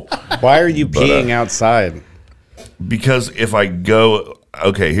a bowl. Why are you peeing outside? Because if I go,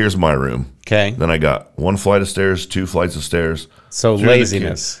 okay, here's my room. Okay. Then I got 1 flight of stairs, 2 flights of stairs. So through the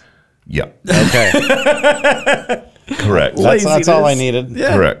laziness. Yeah. Okay. Correct. That's all I needed.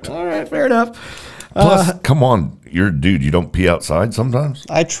 Yeah. Correct. All right, fair enough. Plus, come on, you're a dude. You don't pee outside sometimes?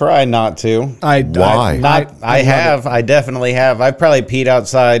 I try not to. Why? I definitely have. I've probably peed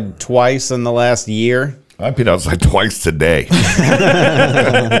outside twice in the last year. I peed outside twice today.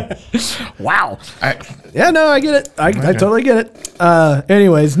 Wow. Yeah, no, I get it. I totally get it.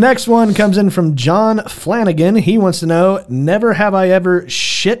 Anyways, next one comes in from John Flanagan. He wants to know, never have I ever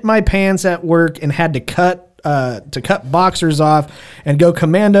shit my pants at work and had to cut boxers off and go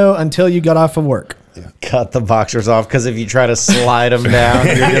commando until you got off of work. Cut the boxers off, because if you try to slide them down,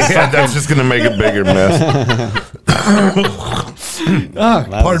 you're just That's just going to make a bigger mess.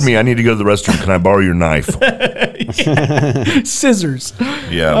 Pardon me, I need to go to the restroom. Can I borrow your knife? Scissors.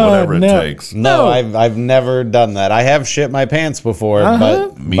 Yeah, whatever no. it takes. No, I've never done that. I have shit my pants before,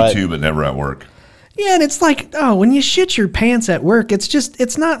 but Me too, but never at work. Yeah, and it's like, oh, when you shit your pants at work,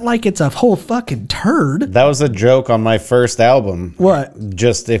 it's not like it's a whole fucking turd. That was a joke on my first album. What?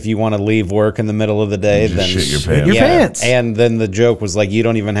 Just if you want to leave work in the middle of the day, Just then shit your pants. Your pants. And then the joke was like, you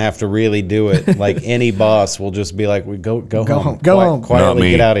don't even have to really do it. Like any boss will just be like, go home. Go home. Not Quietly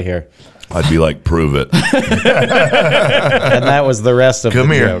me. get out of here. I'd be like, prove it. And that was the rest of Come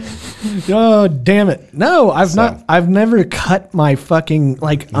the here. joke. Oh, damn it. No, I've never cut my fucking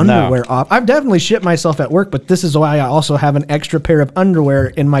underwear off. I've definitely shit myself at work, but this is why I also have an extra pair of underwear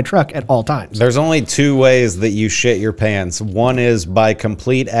in my truck at all times. There's only two ways that you shit your pants. One is by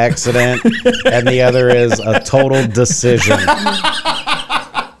complete accident, and the other is a total decision.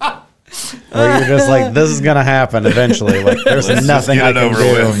 Where you're just like, this is gonna happen eventually. Like, there's Let's nothing just I get it can over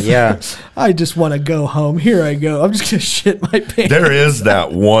do. with. Yeah, I just want to go home. Here I go. I'm just going to shit my pants. There is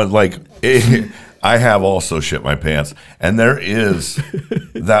that one, like, I have also shit my pants. And there is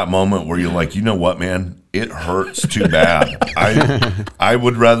that moment where you're like, you know what, man? It hurts too bad. I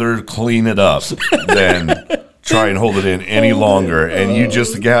would rather clean it up than try and hold it in any longer. And you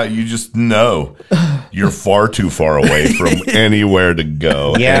just know you're far too far away from anywhere to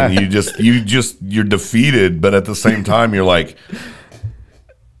go. Yeah. And you're defeated, but at the same time, you're like,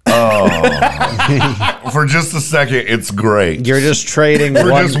 oh, for just a second, it's great. you're just trading.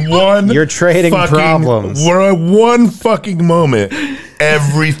 You're trading fucking problems. We're at one fucking moment.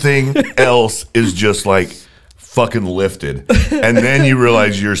 Everything else is just like fucking lifted. And then you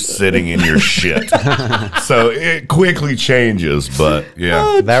realize you're sitting in your shit. So it quickly changes, but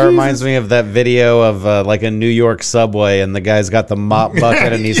yeah. That reminds me of that video of like a New York subway, and the guy's got the mop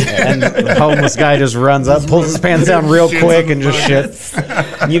bucket, and the homeless guy just runs up, pulls his pants down real quick, and just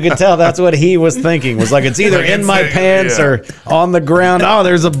shits. You can tell that's what he was thinking. Was like, it's either Like, in it's my pants or on the ground. Oh,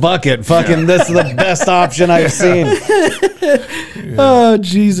 there's a bucket. Fucking, this is the best option I've seen. Oh,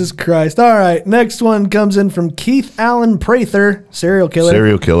 Jesus Christ. All right. Next one comes in from Keith Allen Prather, serial killer.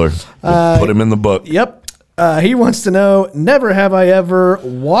 Serial killer. We'll put him in the book. Yep. He wants to know, never have I ever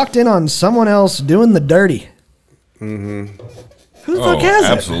walked in on someone else doing the dirty. Mm-hmm. Who the fuck has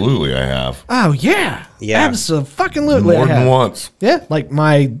it? Absolutely, I have. Oh, yeah. Yeah. Abso-fucking-lutely More I than have. once. Yeah, like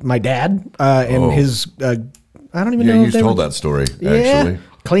my dad and his, I don't even Yeah, know you if they told were, that story, yeah, actually.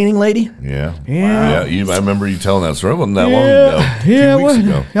 cleaning lady. Yeah. Yeah. I remember you telling that story. It wasn't that long ago. Yeah, 2 weeks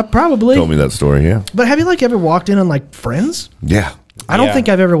ago. Yeah, probably. Told me that story, yeah. But have you ever walked in on Friends? Yeah. I don't Yeah. think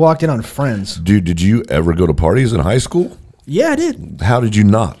I've ever walked in on Friends. Dude, did you ever go to parties in high school? Yeah, I did. How did you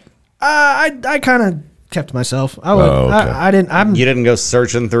not? I kind of kept to myself. I okay. I didn't. You didn't go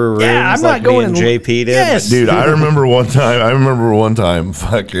searching through rooms Yeah, I'm like not going me and in- JP did? Yes. Dude, I remember one time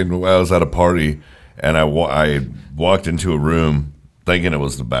fucking I was at a party and I walked into a room thinking it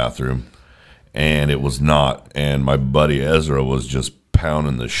was the bathroom, and it was not. And my buddy Ezra was just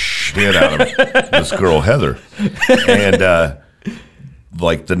pounding the shit out of this girl Heather. And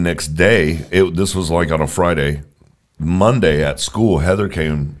like the next day, this was like on a Friday. Monday at school, Heather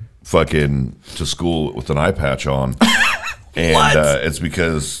came fucking to school with an eye patch on. And it's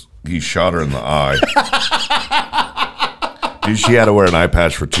because he shot her in the eye. Dude, she had to wear an eye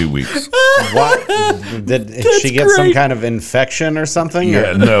patch for 2 weeks. What? Did she get some kind of infection or something?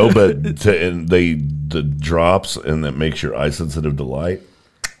 Yeah, no, but the drops, and that makes your eye sensitive to light.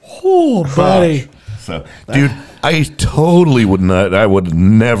 Oh, buddy. So, dude, I totally would not. I would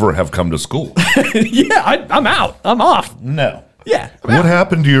never have come to school. Yeah, I'm out. I'm off. No. Yeah. What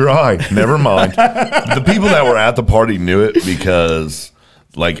happened to your eye? Never mind. The people that were at the party knew it because,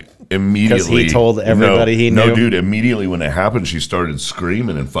 like, immediately. he told everybody he No, knew? dude, immediately when it happened, she started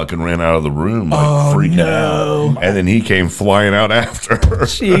screaming and fucking ran out of the room, like, freaking out. And then he came flying out after her.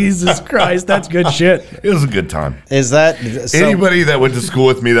 Jesus Christ, that's good shit. It was a good time. Is that so? Anybody that went to school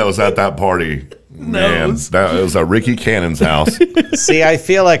with me that was at that party, man, that was at Ricky Cannon's house. See, I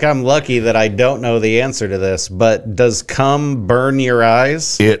feel like I'm lucky that I don't know the answer to this, but does cum burn your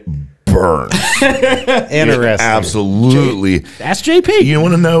eyes? It burns. Interesting. Absolutely. That's JP. You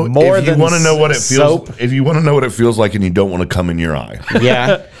want to know More if you than want to know what it feels. soap? If you want to know what it feels like, and you don't want to come in your eye,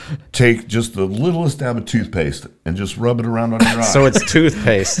 Yeah. take just the littlest dab of toothpaste and just rub it around on your eye. So it's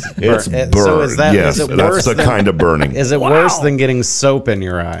toothpaste. it's burn. burn. So is that, yes, is it that's worse the than, kind of burning. Is it worse than getting soap in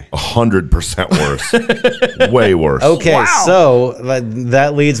your eye? 100% worse. Way worse. Okay, so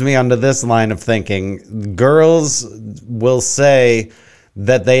that leads me onto this line of thinking. Girls will say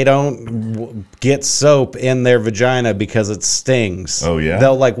that they don't get soap in their vagina because it stings. Oh, yeah?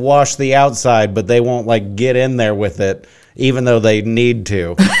 They'll like wash the outside, but they won't like get in there with it, even though they need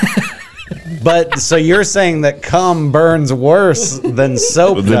to. But so you're saying that cum burns worse than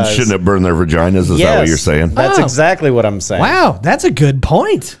soap Then does? shouldn't it burn their vaginas? Is that what you're saying? That's Oh. exactly what I'm saying. Wow, that's a good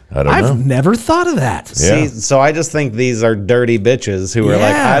point. I don't I've know. never thought of that. See, so I just think these are dirty bitches who are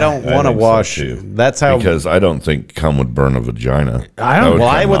like, Yeah. I don't I want to think so, wash. too. That's how. Because I don't think cum would burn a vagina. I don't- That would well,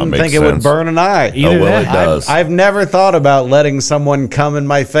 I kinda not wouldn't make think it would sense. burn an eye. Either Oh, well, that. it does. I've never thought about letting someone come in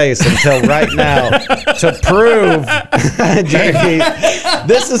my face until right now to prove, Jamie,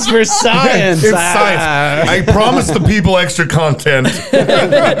 this is for science. It's science. I promise the people extra content.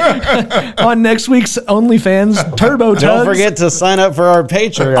 On next week's OnlyFans, Turbo Tugs Don't forget to sign up for our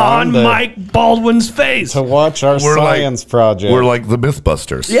Patreon on to, Mike Baldwin's face. to watch our science project. We're like the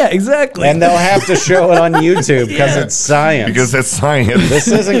Mythbusters. Yeah, exactly. And they'll have to show it on YouTube because it's science. Because it's science. This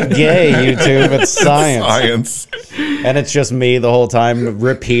isn't gay, YouTube. It's science. Science. And it's just me the whole time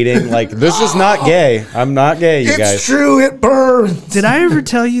repeating, like, this is not gay. I'm not gay, you guys. true. It burns. Did I ever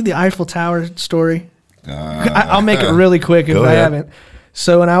tell you the Eiffel Tower story? I'll make it really quick if Go I ahead. haven't.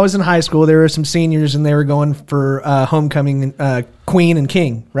 So when I was in high school, there were some seniors and they were going for homecoming queen and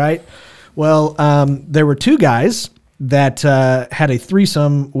king, right? Well, there were two guys that had a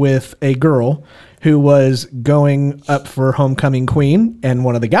threesome with a girl who was going up for homecoming queen, and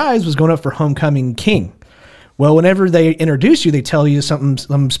one of the guys was going up for homecoming king. Well, whenever they introduce you, they tell you some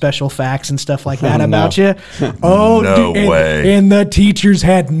special facts and stuff like that about you. Oh, No dude, way. And the teachers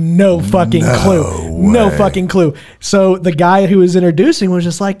had no fucking clue. No way. fucking clue. So the guy who was introducing was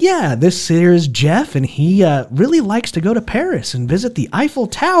just like, yeah, this here is Jeff, and he really likes to go to Paris and visit the Eiffel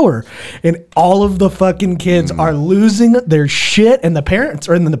Tower. And all of the fucking kids are losing their shit, and the parents,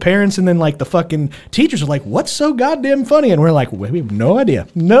 and then like the fucking teachers are like, what's so goddamn funny? And we're like, we have no idea.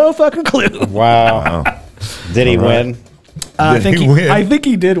 No fucking clue. Wow. Did he win? I Did think he he, win? I think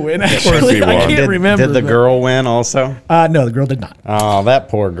he did win, course actually. he I won. can't remember. Did the but- girl win also? No, the girl did not. Oh, that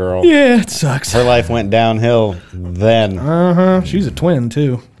poor girl. Yeah, it sucks. Her life went downhill then. She's a twin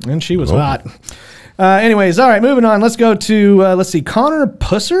too, and she was hot. Anyways, all right, moving on. Let's go to let's see, Connor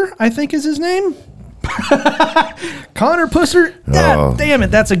Pusser, I think is his name. Connor Pusser. God damn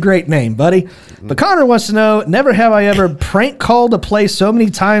it, that's a great name, buddy. But Connor wants to know: never have I ever prank called a place so many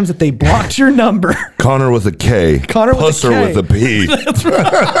times that they blocked your number. Connor with a K. Connor with a Pusser K. with a P. That's right.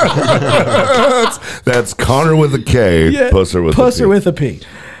 that's Connor with a K. Pusser with a P. Pusser with a P.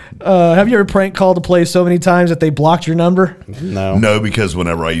 Have you ever prank called a place so many times that they blocked your number? No. No, because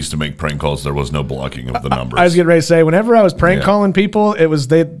whenever I used to make prank calls, there was no blocking of the numbers. I was getting ready to say, whenever I was prank Yeah. calling people, it was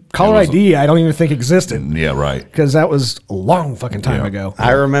caller It was- ID. I don't even think existed. Yeah, right. Because that was a long fucking time ago.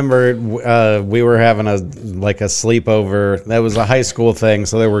 I remember we were having a sleepover. That was a high school thing,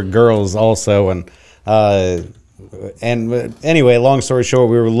 so there were girls also, and anyway, long story short,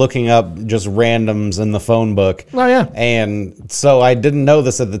 we were looking up just randoms in the phone book. Oh, yeah. And so I didn't know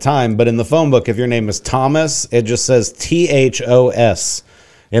this at the time, but in the phone book, if your name is Thomas, it just says THOS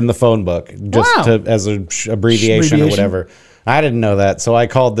in the phone book, just Wow. as a abbreviation or Abbreviation. whatever. I didn't know that, so I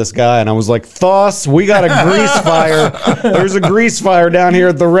called this guy and I was like, Thos, we got a grease fire. There's a grease fire down here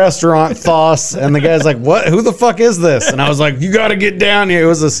at the restaurant, Thos. And the guy's like, what? Who the fuck is this? And I was like, you got to get down here. It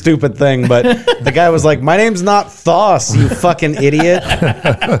was a stupid thing, but the guy was like, my name's not Thos, you fucking idiot.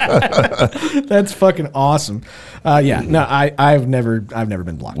 That's fucking awesome. Yeah, no, I've never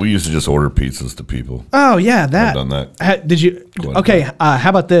been blocked. We used to just order pizzas to people. Oh yeah, that. I've done that. Did you? Go on. Okay, how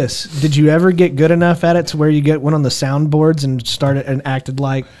about this? Did you ever get good enough at it to where you get one on the soundboards and started and acted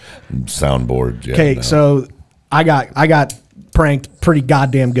like? Soundboard. Yeah, Okay, no. so I got pranked pretty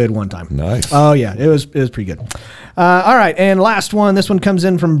goddamn good one time. Nice. Oh yeah, it was pretty good. All right, and last one. This one comes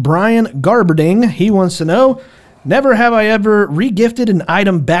in from Brian Garberding. He wants to know: never have I ever regifted an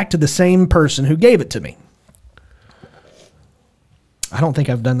item back to the same person who gave it to me. I don't think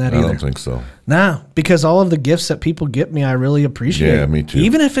I've done that I either. don't think so. No, because all of the gifts that people get me, I really appreciate. Yeah, me too.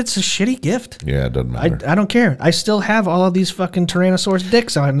 Even if it's a shitty gift. Yeah, it doesn't matter. I don't care. I still have all of these fucking Tyrannosaurus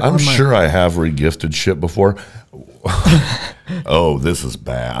dicks on. I'm on my- sure I have regifted shit before. Oh, this is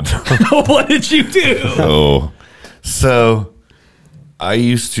bad. What did you do? Oh, so I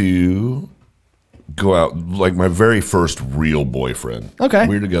used to go out, like my very first real boyfriend. Okay.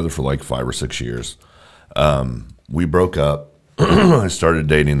 We were together for like 5 or 6 years. We broke up. I started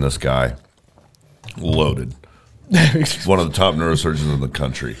dating this guy, loaded. One of the top neurosurgeons in the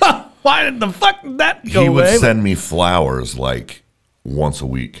country. Why did the fuck did that go He would away? send me flowers like once a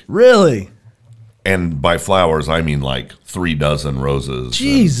week. Really? And by flowers, I mean like 3 dozen roses. and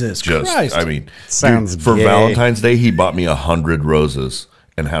Jesus Christ. I mean, Sounds dude, for gay. Valentine's Day, he bought me 100 roses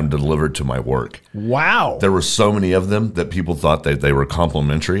and had them delivered to my work. Wow. There were so many of them that people thought that they were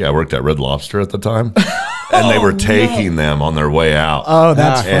complimentary. I worked at Red Lobster at the time. and they were taking them on their way out. Oh,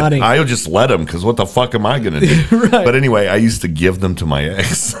 that's And funny. I would just let them because what the fuck am I going to do? Right. But anyway, I used to give them to my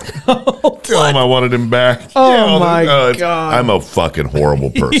ex. Tell him I wanted him back. Oh, my God. I'm a fucking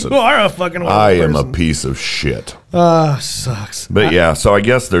horrible person. You are a fucking horrible I am person. a piece of shit. Sucks. But yeah, so I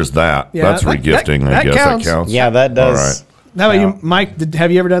guess there's that. Yeah, That's that- regifting. that I guess counts. that counts. Yeah, that does. All right. How about you, Mike?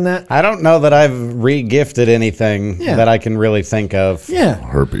 Have you ever done that? I don't know that I've regifted anything that I can really think of. Yeah.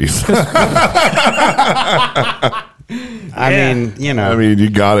 Herpes. I mean, you know. I mean, you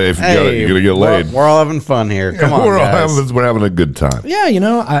got it. If you got it, you're gonna get laid. We're all having fun here. Come on, guys. We're having a good time. Yeah,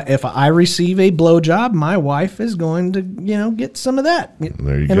 if I receive a blowjob, my wife is going to, get some of that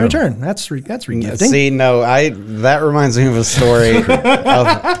There you in go. return. That's regifting. See, no, that reminds me of a story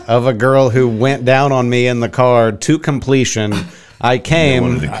of a girl who went down on me in the car to completion. I came,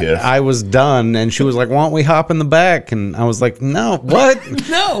 wanted to kiss. I was done, and she was like, "Why don't we hop in the back?" And I was like, "No, what?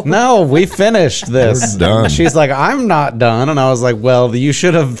 no, we finished this. We're done." She's like, "I'm not done," and I was like, "Well, you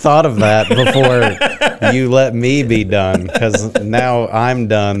should have thought of that before you let me be done, because now I'm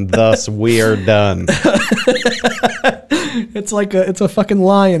done. Thus, we are done." It's like it's a fucking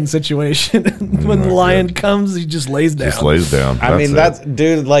lion situation. When the lion comes, he just lays down. Just lays down. I mean,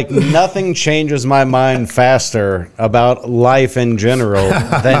 dude, like nothing changes my mind faster about life in general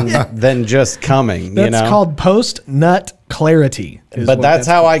than just coming. That's called post nut clarity. But that's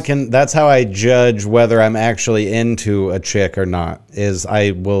how I judge whether I'm actually into a chick or not.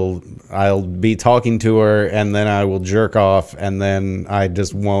 I'll be talking to her and then I will jerk off and then I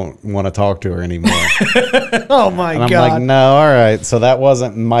just won't want to talk to her anymore. Oh my And I'm God. like, no, all right. So that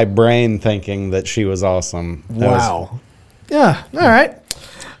wasn't my brain thinking that she was awesome. Wow. Yeah. All right.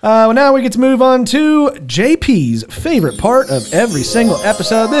 Well, now we get to move on to JP's favorite part of every single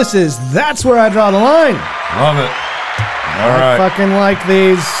episode. This is That's Where I Draw the Line. Love it. All right. Fucking like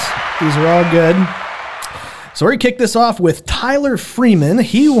these. These are all good. So we're going to kick this off with Tyler Freeman.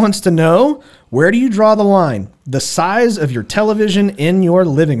 He wants to know, where do you draw the line? The size of your television in your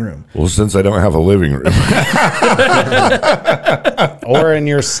living room. Well, since I don't have a living room. Or in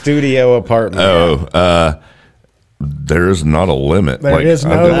your studio apartment. There's not a limit. There is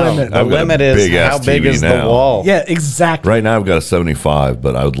no limit. The limit is how big is the wall. Yeah, exactly. Right now I've got a 75,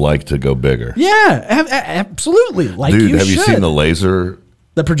 but I would like to go bigger. Yeah, absolutely. Like Dude, you have should. you seen the laser?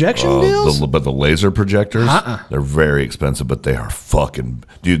 The projection deals? But the laser projectors, they're very expensive, but they are fucking,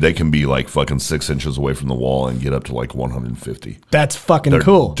 dude, they can be like fucking 6 inches away from the wall and get up to like 150. That's fucking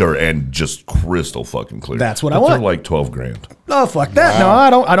cool. And just crystal fucking clear. That's what but I want. They're like 12 grand. Oh, fuck that. Wow.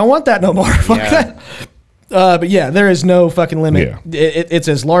 No, I don't want that no more. Fuck that. But yeah, there is no fucking limit. Yeah. It's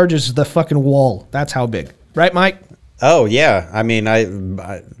as large as the fucking wall. That's how big. Right, Mike? Oh yeah, I mean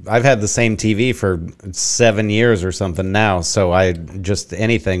I've had the same TV for 7 years or something now, so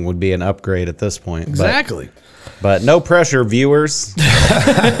anything would be an upgrade at this point. Exactly. But no pressure, viewers.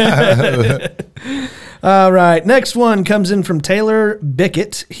 All right, next one comes in from Taylor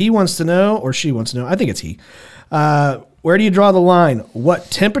Bickett. He wants to know, or she wants to know, I think it's he. Where do you draw the line? What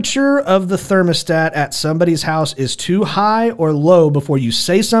temperature of the thermostat at somebody's house is too high or low before you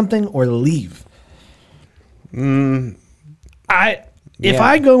say something or leave? If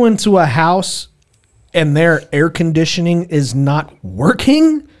I go into a house and their air conditioning is not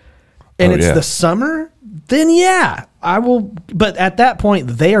working and it's the summer, then yeah, I will. But at that point,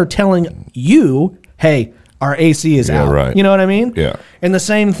 they are telling you, hey, our AC is out. Right. You know what I mean? Yeah. And the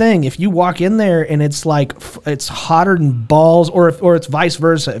same thing, if you walk in there and it's like, it's hotter than balls, or it's vice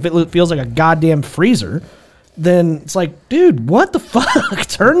versa, if it feels like a goddamn freezer, then it's like, dude, what the fuck?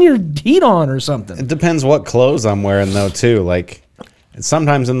 Turn your heat on or something. It depends what clothes I'm wearing though too. Like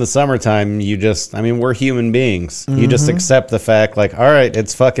sometimes in the summertime, we're human beings. You just accept the fact, like, all right,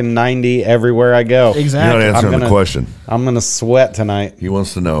 it's fucking 90 everywhere I go. Exactly. You're not answering the question. I'm gonna sweat tonight. He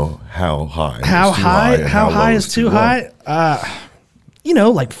wants to know how high. How high is too high?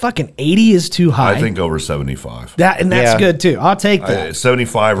 Like fucking 80 is too high. I think over 75. That's good too. I'll take that.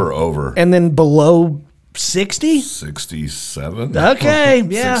 75 or over. And then below 60? 67. Okay,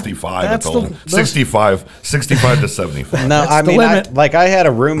 yeah. 65 at the 65 to 75. No, I mean, I had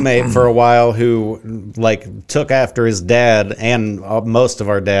a roommate for a while who took after his dad and most of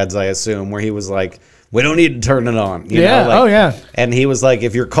our dads, I assume, where he was like, we don't need to turn it on. You know? Yeah. And he was like,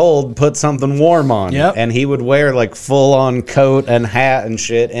 if you're cold, put something warm on. Yep. And he would wear full on coat and hat and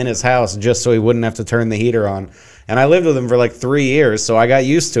shit in his house just so he wouldn't have to turn the heater on. And I lived with him for 3 years, so I got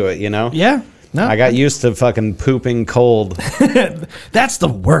used to it, Yeah. No. I got used to fucking pooping cold. That's the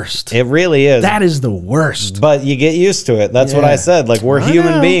worst. It really is. That is the worst. But you get used to it. That's what I said. We're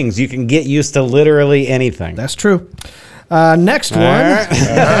human beings. You can get used to literally anything. That's true. Next one.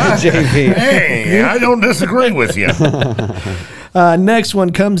 JP. Hey, I don't disagree with you. Next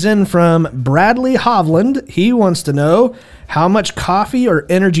one comes in from Bradley Hovland. He wants to know how much coffee or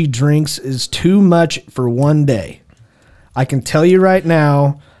energy drinks is too much for one day. I can tell you right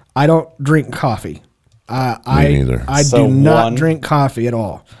now, I don't drink coffee. Me neither. I So do not one- drink coffee at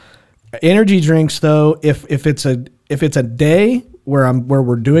all. Energy drinks, though, if it's a day where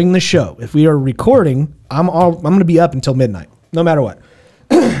we're doing the show, if we are recording, I'm going to be up until midnight, no matter what.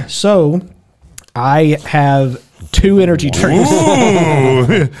 So I have 2 energy drinks.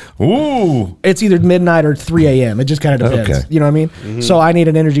 Ooh. It's either midnight or 3 a.m. It just kind of depends. Okay. You know what I mean? So I need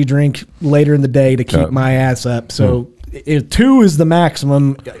an energy drink later in the day to keep my ass up. So 2 is the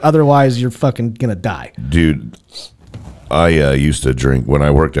maximum. Otherwise, you're fucking going to die. Dude, I used to drink when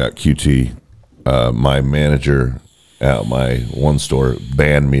I worked at QT. My manager at my one store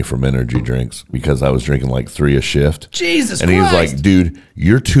banned me from energy drinks because I was drinking like 3 a shift. Jesus And he was Christ. like, dude,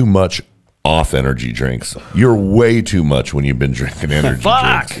 you're too much off energy drinks. You're way too much when you've been drinking energy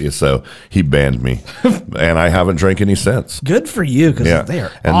drinks. Yeah, so he banned me. And I haven't drank any since. Good for you, because Yeah. they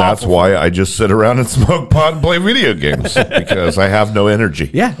are And that's awful. why I just sit around and smoke pot and play video games because I have no energy.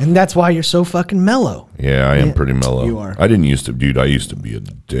 Yeah, and that's why you're so fucking mellow. Yeah, I am pretty mellow. you are. I didn't used to, dude. I used to be a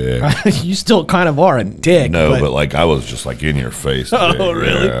dick. You still kind of are a dick. No, but like I was just like in your face. Oh,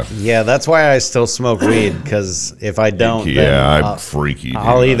 really? Yeah, Yeah, that's why I still smoke weed, because if I don't, then yeah I'm I'll, freaky. Dude.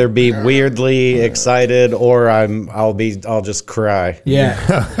 I'll either be weirdly excited or I'll just cry.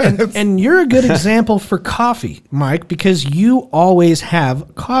 yeah. and you're a good example for coffee, Mike, because you always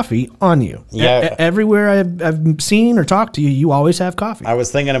have coffee on you. Yeah. Everywhere I've seen or talked to you, you always have coffee. I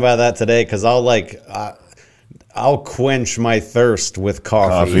was thinking about that today because I'll quench my thirst with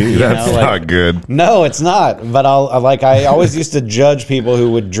coffee. Coffee. you That's know, like- not good. No, it's not. But I always used to judge people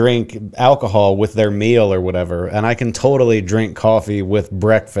who would drink alcohol with their meal or whatever, and I can totally drink coffee with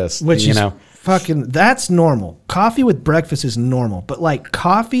breakfast. Which you is know, fucking, that's normal. Coffee with breakfast is normal, but like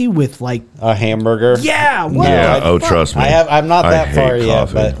coffee with like, a hamburger. yeah, what Yeah. the Oh, fuck? trust me. I'm not I that hate far yet,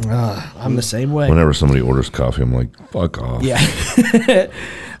 coffee. but I'm the same way. Whenever somebody orders coffee, I'm like, fuck off. Yeah.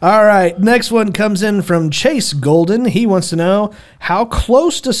 All right. Next one comes in from Chase Golden. He wants to know, how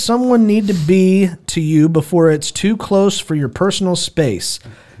close does someone need to be to you before it's too close for your personal space?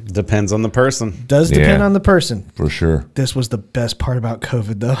 depends on the person. Does depend Yeah. on the person. For sure. This was the best part about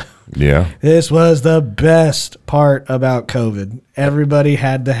COVID, though. Yeah. This was the best part about COVID. Everybody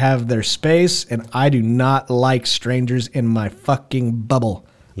had to have their space, and I do not like strangers in my fucking bubble.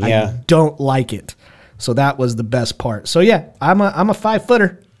 Yeah. I don't like it. So that was the best part. So yeah, I'm a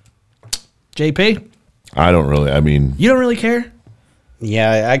 5-footer. JP, I don't really, I mean, you don't really care?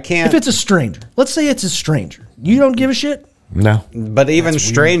 Yeah, I can't. If it's a stranger, let's say it's a stranger. You don't give a shit? no. But even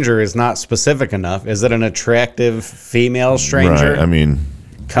stranger is not specific enough. Is it an attractive female stranger? Right. I mean,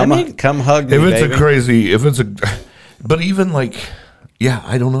 come hug me, if it's baby. a crazy, if it's a, but even like, yeah,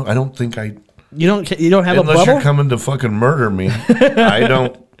 I don't know. I don't think I, You don't have a unless bubble? you're coming to fucking murder me. I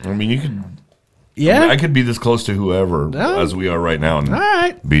don't, I mean, you could, Yeah. I could be this close to whoever as we are right now and All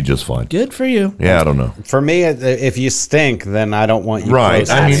right. be just fine. Good for you. Yeah, I don't know. For me, if you stink, then I don't want you Right. close.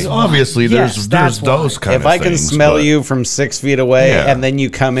 I to mean, me. obviously, Yes, there's that's why. those kind If of I can things, smell but- you from 6 feet away Yeah. and then you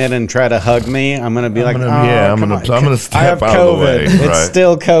come in and try to hug me, I'm gonna be like, gonna- oh, yeah, I'm come gonna- on. I'm gonna I step have out of the way, COVID. It's right.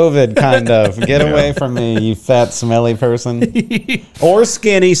 still COVID, kind of. Get away from me, you fat, smelly person, or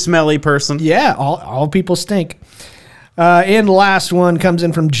skinny, smelly person. Yeah, all people stink. And the last one comes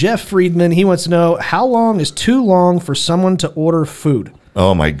in from Jeff Friedman. He wants to know, how long is too long for someone to order food?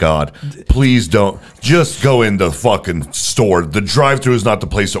 Oh my God. Please don't. Just go in the fucking store. The drive thru is not the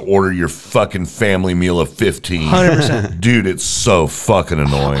place to order your fucking family meal of 15. 100%. Dude, it's so fucking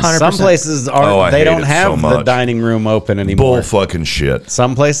annoying. 100%. Some places aren't. Oh, I they hate don't it have so the much. dining room open anymore. Bull fucking shit.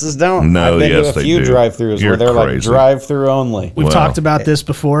 Some places don't. No, I've been yes, to a they few do. drive-throughs You're where they're like crazy. drive-through only. We've Well. talked about this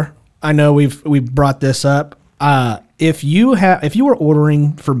before. I know we brought this up. If you were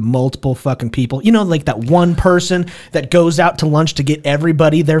ordering for multiple fucking people, you know, like that one person that goes out to lunch to get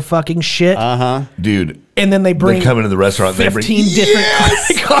everybody their fucking shit, Dude, and then they bring they come into the restaurant and they bring 15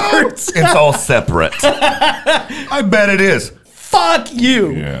 different cards. It's all separate. I bet it is. Fuck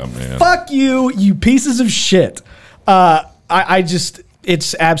you. Yeah, man. Fuck you, you pieces of shit. I just,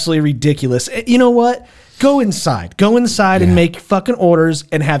 it's absolutely ridiculous. You know what? Go inside and make fucking orders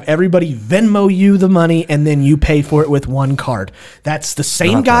and have everybody Venmo you the money and then you pay for it with one card. That's the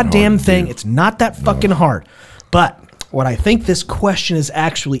same Not that goddamn hard to thing. do. It's not that fucking hard. But what I think this question is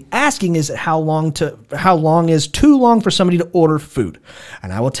actually asking is how long is too long for somebody to order food.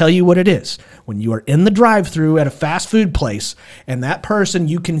 And I will tell you what it is. When you are in the drive-thru at a fast food place and that person,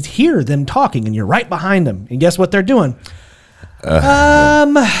 you can hear them talking and you're right behind them. And guess what they're doing?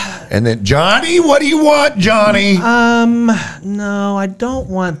 And then, Johnny, what do you want, Johnny? No, I don't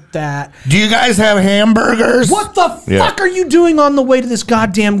want that. Do you guys have hamburgers? What the fuck are you doing on the way to this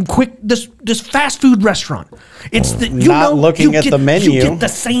goddamn this fast food restaurant? It's the looking at the menu. You get the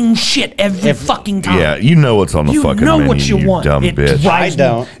same shit every fucking time. Yeah, you know what's on the fucking menu. You know what you want. Dumb bitch. I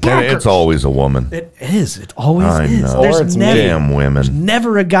don't. And it's always a woman. It is. It always is. Know. There's Or it's never, damn women. There's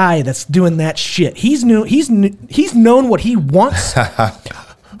never a guy that's doing that shit. He's known what he wants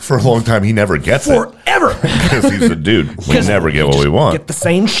For a long time, he never gets forever. Because he's a dude. We never get what we want. Get the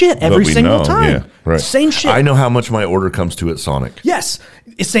same shit every single time. Yeah, right. Same shit. I know how much my order comes to at Sonic. Yes.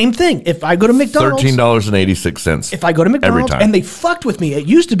 Same thing. If I go to McDonald's. $13.86. If I go to McDonald's and they fucked with me, it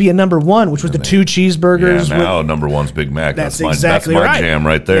used to be a number one, which was the 2 cheeseburgers. Yeah, now number one's Big Mac. That's my exactly that's my right. jam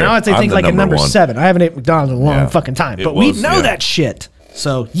right there. Now it's I think like a number 7. I haven't ate McDonald's in a long fucking time, but we know that shit.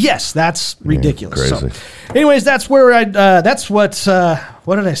 So yes, that's ridiculous. Crazy. So, anyways, that's where that's what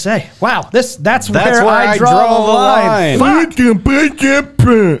did I say? Wow, that's where I draw the line. Fuck.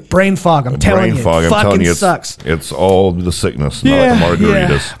 Brain fog. I'm telling you, fucking sucks. It's all the sickness, not the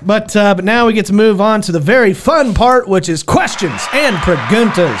margaritas. Yeah. But now we get to move on to the very fun part, which is questions and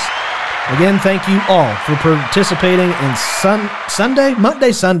preguntas. Again, thank you all for participating in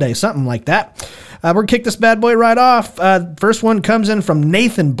Monday, Sunday, something like that. We're going to kick this bad boy right off. First one comes in from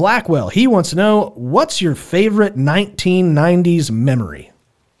Nathan Blackwell. He wants to know, what's your favorite 1990s memory?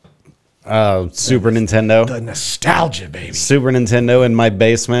 Super Nintendo. The nostalgia, baby. Super Nintendo in my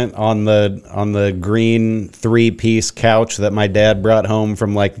basement on the green 3-piece couch that my dad brought home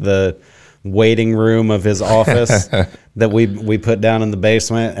from like the waiting room of his office that we put down in the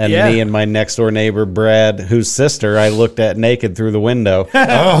basement, and me and my next door neighbor Brad, whose sister I looked at naked through the window.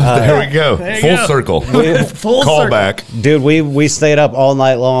 There we go. Full circle. Full Call circle. back. Dude, we stayed up all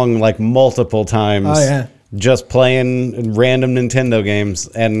night long, like multiple times. Oh, yeah. Just playing random Nintendo games.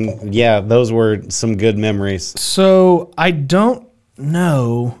 And yeah, those were some good memories. So I don't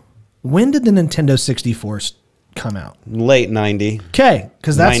know, when did the Nintendo 64 come out? Late 90. Okay,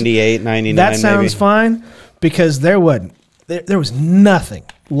 because that's 98, 99. That sounds maybe. fine, because there was nothing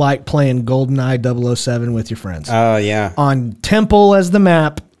like playing GoldenEye 007 with your friends. Oh yeah. On Temple as the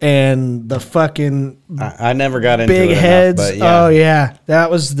map and the fucking I never got into big it heads. enough, but yeah. Oh yeah,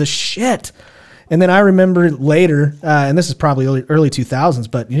 that was the shit. And then I remember later, and this is probably early 2000s,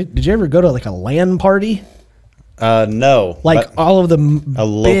 but did you ever go to like a LAN party? No. Like all of the a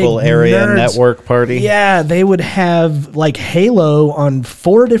local area nerds, network party? Yeah, they would have like Halo on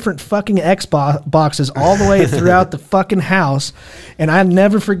 4 different fucking Xboxes all the way throughout the fucking house. And I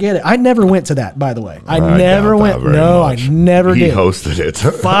never forget it. I never went to that, by the way. I never went. No, I never did. He hosted it.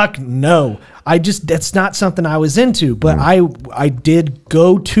 Fuck no. That's not something I was into, but I did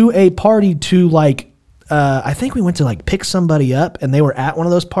go to a party to like, I think we went to like pick somebody up, and they were at one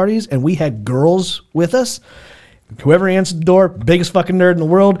of those parties, and we had girls with us. Whoever answered the door, biggest fucking nerd in the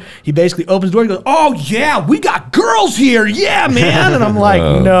world, he basically opens the door and goes, "Oh yeah, we got girls here, yeah, man." And I'm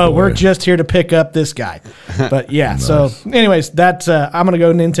like, "No, we're just here to pick up this guy." But yeah, nice. So anyways, that's I'm gonna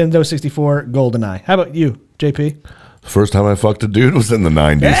go Nintendo 64 GoldenEye. How about you, JP? First time I fucked a dude was in the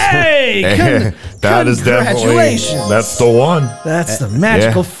 90s. Hey, that is definitely, that's the one. That's the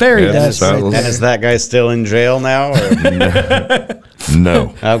magical fairy dust. And is that guy still in jail now? Or?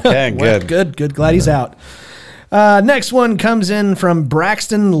 No. Okay, good. Good. Glad he's out. Next one comes in from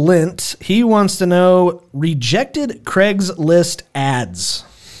Braxton Lint. He wants to know, rejected Craigslist ads.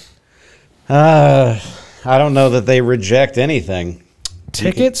 I don't know that they reject anything.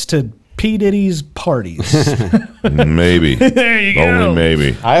 Tickets to P. Diddy's parties. Maybe. There you go. Only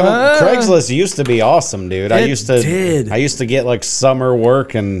maybe. Craigslist used to be awesome, dude. I used to get like summer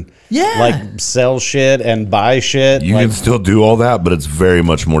work and like sell shit and buy shit. You can still do all that, but it's very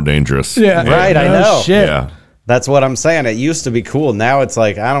much more dangerous. Yeah. Right, I know. Shit. Yeah. That's what I'm saying. It used to be cool. Now it's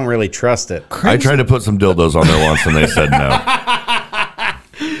like, I don't really trust it. I tried to put some dildos on there once and they said no.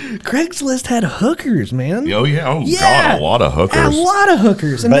 Craigslist had hookers, man. Oh, yeah. Oh, God, a lot of hookers. A lot of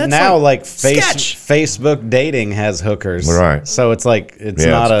hookers. And but now, like Facebook dating has hookers. Right. So it's like, it's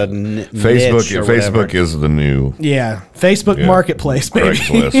not a Facebook is the new. Yeah. Facebook Marketplace, baby.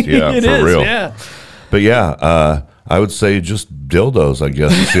 Craigslist, yeah, it for is, real. Yeah. But yeah, I would say just dildos, I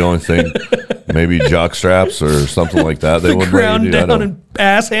guess. It's the only thing. Maybe jock straps or something like that. They would ground down and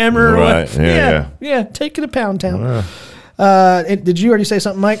ass hammer. Right. Yeah. Take it to Pound Town. Did you already say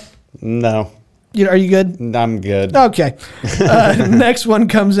something, Mike? No. Are you good? I'm good. Okay. Next one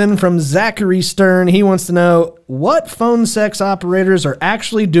comes in from Zachary Stern. He wants to know what phone sex operators are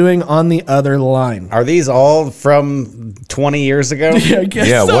actually doing on the other line. Are these all from 20 years ago? Yeah, I guess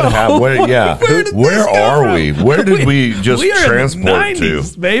Yeah, so. what happened? Where are we? Where did we just we are transport in the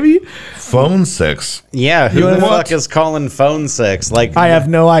 90s, to? baby. Phone sex. Yeah, who know the what? fuck is calling phone sex? Like, I have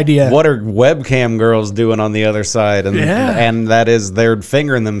no idea. what are webcam girls doing on the other side? And that is they're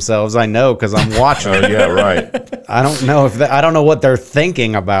fingering themselves. I know because I'm watching. Oh yeah, right. I don't know I don't know what they're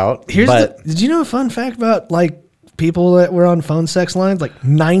thinking about. Did you know a fun fact about like people that were on phone sex lines? Like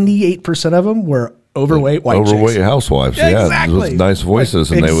 98% of them were overweight white Overweight chicks. housewives, Exactly. with nice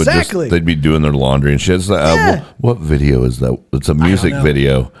voices, and Exactly. they'd be doing their laundry and shit. It's like, Yeah. what video is that? It's a music know.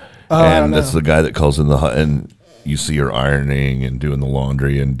 video, I don't and it's know. the guy that calls in the hut, and you see her ironing and doing the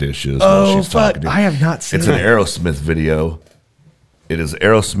laundry and dishes Oh, while she's fuck. talking to you. I have not seen It's an it. Aerosmith video. It is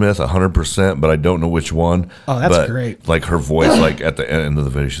Aerosmith 100%, but I don't know which one. Oh, that's But, great. Like her voice, like at the end of the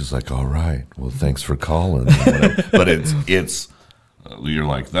video, she's like, "All right, well, thanks for calling." But it's you're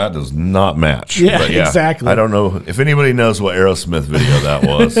like, that does not match. Yeah, But exactly. I don't know if anybody knows what Aerosmith video that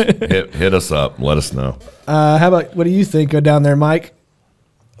was. hit us up. Let us know. How about, what do you think? Go down there, Mike.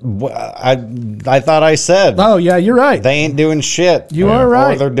 I thought I said. Oh, yeah, you're right. They ain't doing shit. You are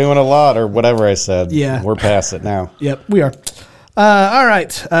right. Or they're doing a lot or whatever I said. Yeah. We're past it now. Yep, we are. All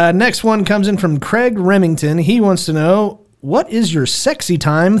right. Next one comes in from Craig Remington. He wants to know, what is your sexy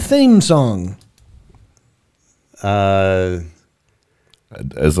time theme song?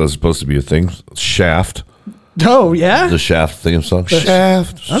 Is that supposed to be a thing? Shaft. Oh, yeah? The Shaft theme song.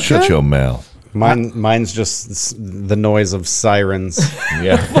 Shaft. Shut your mouth. Mine's just the noise of sirens.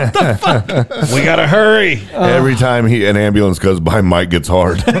 Yeah. We gotta hurry. Every time an ambulance goes by, Mike gets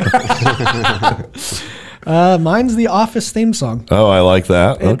hard. Mine's the Office theme song. Oh, I like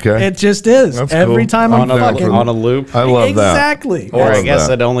that. Okay. It just is. That's Every cool. time I'm fucking... on a loop. I love that. Exactly. Or I love guess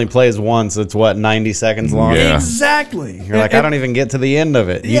that. it only plays once. It's what, 90 seconds long? Yeah. Exactly. You're like, I don't even get to the end of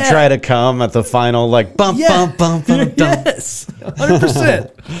it. Yeah. You try to come at the final, like, bump, bump, bump, bump, bump. Yes,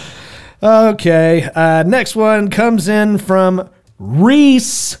 100%. Okay, next one comes in from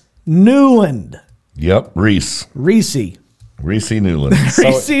Reese Newland. Yep. Reese Newland. Reese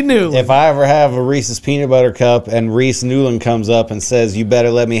Newland. If I ever have a Reese's peanut butter cup and Reese Newland comes up and says, "You better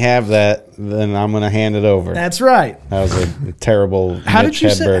let me have that," then I'm going to hand it over. That's right. That was a terrible How Mitch did you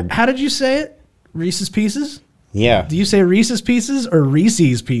say? Hedberg. How did you say it? Reese's Pieces. Yeah. Do you say Reese's Pieces or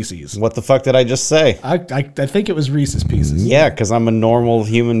Reese's Pieces? What the fuck did I just say? I think it was Reese's Pieces. Yeah, because I'm a normal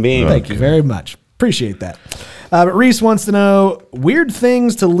human being. Thank you very much. Appreciate that. But Reese wants to know weird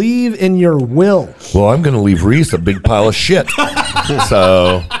things to leave in your will. Well, I'm going to leave Reese a big pile of shit.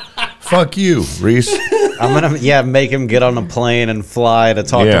 So, fuck you, Reese. I'm gonna make him get on a plane and fly to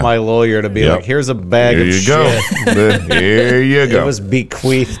talk to my lawyer to be like, here's a bag Here of you shit. go. Here you It go. was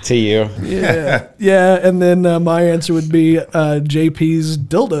bequeathed to you. Yeah, and then my answer would be JP's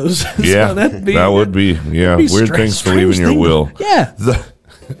dildos. Yeah, So that'd be, that would be be weird things to leave in your will. Yeah.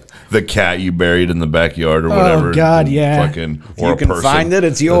 The cat you buried in the backyard or whatever. Oh, God, yeah. Fucking, If or you a can person. find it,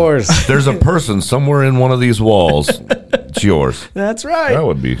 it's yours. There's a person somewhere in one of these walls. It's yours. That's right. That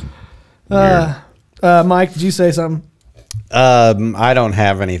would be weird. Mike, did you say something? I don't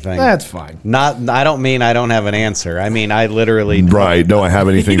have anything. That's fine. I don't mean I don't have an answer. I mean I literally Right. Don't have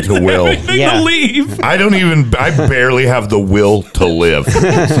anything to will. Yeah. To leave. I barely have the will to live.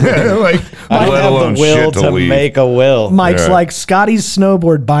 Like, I let have alone the will shit to leave. make a will. Mike's Yeah. like Scotty's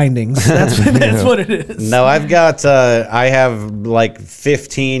snowboard bindings. That's what it is. No, I've got I have like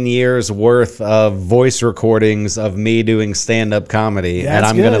 15 years worth of voice recordings of me doing stand-up comedy, and That's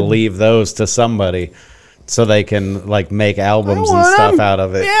I'm going to good. leave those to somebody so they can like make albums and want stuff 'em. out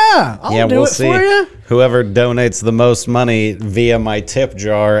of it. Yeah, I'll do we'll it see. for you. Whoever donates the most money via my tip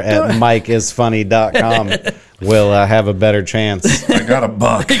jar at mikeisfunny.com will have a better chance. I got a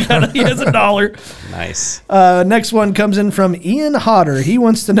buck. He has $1. Nice. Next one comes in from Ian Hodder. He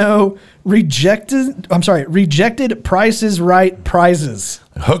wants to know rejected Price is Right prizes.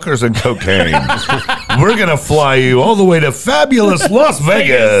 Hookers and cocaine. We're going to fly you all the way to fabulous Las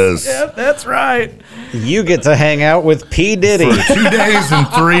Vegas. Yep, that's right. You get to hang out with P. Diddy. For 2 days and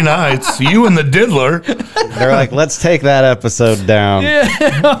 3 nights, you and the Diddler. They're like, let's take that episode down.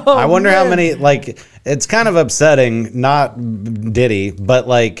 I wonder how many, like, it's kind of upsetting, not Diddy, but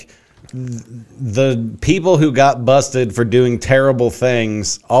like the people who got busted for doing terrible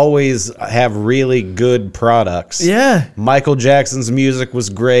things always have really good products. Yeah. Michael Jackson's music was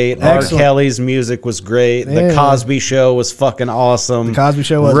great. Excellent. R. Kelly's music was great. Yeah. The Cosby Show was fucking awesome. The Cosby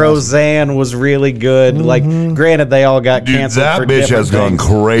Show was Roseanne was really good. Like, granted, they all got Dude, canceled that for bitch different has gone things.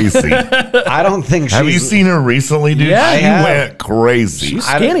 crazy. I don't think she's... Have you seen her recently, dude? Yeah, I she have. went crazy. She's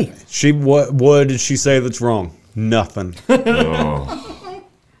skinny. What did she say that's wrong? Nothing.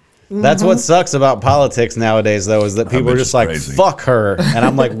 That's what sucks about politics nowadays, though, is that people are bitch just is like, crazy. fuck her. And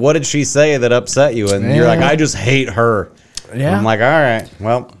I'm like, what did she say that upset you? And you're like, I just hate her. Yeah. I'm like, all right,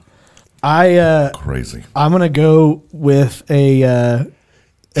 well. Crazy. I'm going to go with a...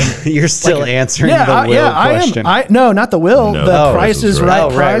 You're still answering the will question. I am. No, not the will. No. The Oh, Price this is is Right.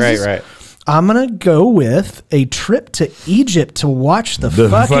 right. Prizes. Right. I'm going to go with a trip to Egypt to watch the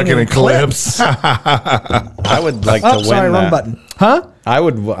fucking eclipse. I would like to Oh, win sorry, that. wrong button. Huh? I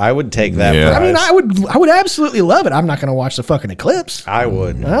would take that Yeah. prize. I mean, I would absolutely love it. I'm not going to watch the fucking eclipse. I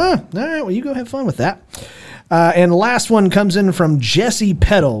would. All right, well, you go have fun with that. And the last one comes in from Jesse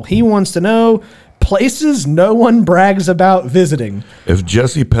Peddle. He wants to know places no one brags about visiting. If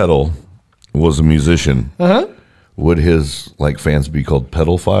Jesse Peddle was a musician, would his fans be called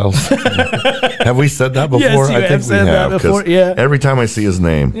pedophiles? Have we said that before? Yes, you I have think said we that have. before, 'Cause yeah. Every time I see his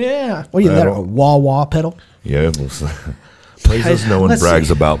name, Yeah. Well, you that a wah wah pedal. yeah, it was, places no one Let's brags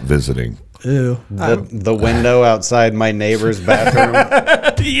see. about visiting. Ew. The window outside my neighbor's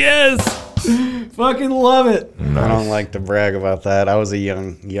bathroom. Yes. Fucking love it. I don't like to brag about that. I was a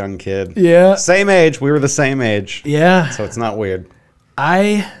young kid. Yeah. Same age. We were the same age. Yeah. So it's not weird.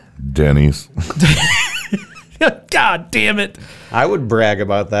 Denny's. God damn it. I would brag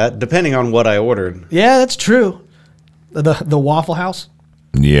about that, depending on what I ordered. Yeah, that's true. The Waffle House.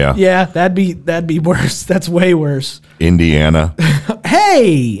 Yeah. Yeah, that'd be worse. That's way worse. Indiana.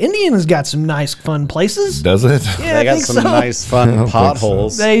 Hey, Indiana's got some nice, fun places. Does it? Yeah, They I got think some so. nice, fun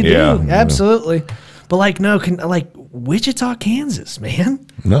potholes. They do, Yeah, yeah. absolutely. But Wichita, Kansas, man.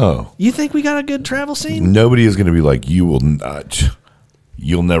 No. You think we got a good travel scene? Nobody is going to be like, you will not.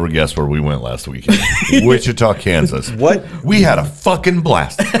 You'll never guess where we went last weekend. Wichita, Kansas. What? We had a fucking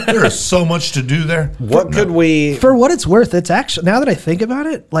blast. There is so much to do there. What could we? For what it's worth, it's actually, now that I think about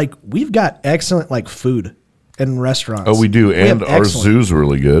it, we've got excellent food and restaurants. Oh, we do. We have And our excellent- zoo's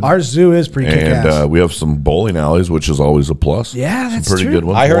really good. Our zoo is pretty and kick-ass. we have some bowling alleys, which is always a plus. Yeah, some that's pretty true. good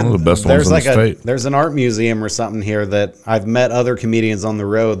ones. I heard One of the best there's ones in the state. there's an art museum or something here that I've met other comedians on the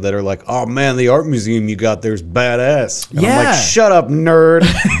road that are like, oh man, the art museum you got there's badass. And I'm Yeah. like, shut up, nerd.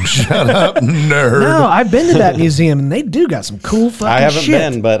 Shut up, nerd. No, I've been to that museum and they do got some cool fucking I haven't shit.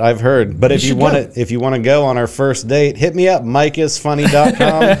 been, but I've heard. But if you should want go. to, if you want to go on our first date, hit me up,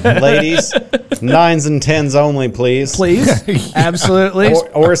 MikeIsFunny.com, ladies. 9s and 10s only, please. Please, absolutely.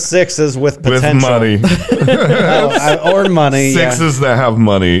 Or 6s with With potential. money. Or money. yeah. Sixes that have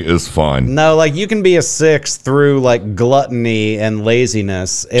money is fine. No, you can be a 6 through gluttony and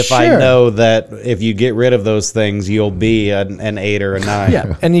laziness. If I Sure. know that if you get rid of those things, you'll be an 8 or a 9.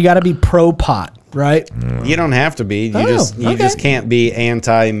 Yeah, and you got to be pro pot, right? You don't have to be. You Oh, you just can't be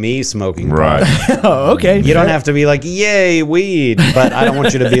anti me smoking pot. Right. Oh, okay. You don't have to be like, yay, weed. But I don't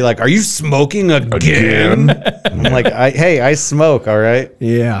want you to be like, are you smoking again? I'm like, hey, I smoke, all right?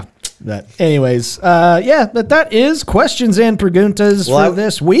 Yeah. But anyways, but that is questions and preguntas Well, for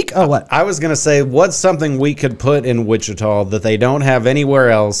this week. Oh, what? I was going to say, what's something we could put in Wichita that they don't have anywhere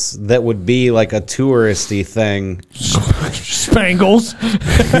else that would be like a touristy thing? Spangles.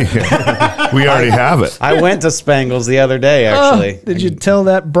 We already have it. I went to Spangles the other day, actually. Did you tell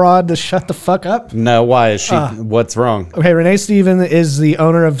that broad to shut the fuck up? No, why is she? What's wrong? Okay, Renee Steven is the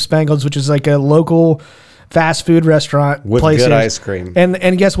owner of Spangles, which is like a local fast food restaurant With place good here. ice cream.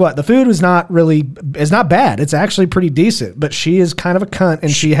 And guess what? The food is not bad. It's actually pretty decent, but she is kind of a cunt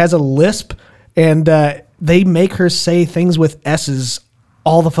and she has a lisp and they make her say things with S's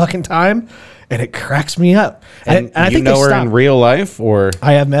all the fucking time and it cracks me up. And I you think know they her stopped. in real life, or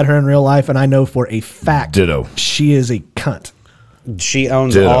I have met her in real life and I know for a fact Ditto. she is a cunt. she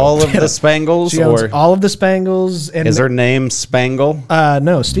owns Ditto. all of the Spangles, She owns or all of the Spangles and is her name Spangle?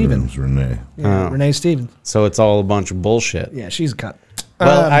 no, Steven. It's Renee. Yeah, Renee Steven. So it's all a bunch of bullshit. Yeah, she's a cunt.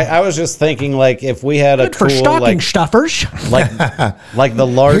 Well, I was just thinking, if we had a Good for tool, stocking stuffers. like the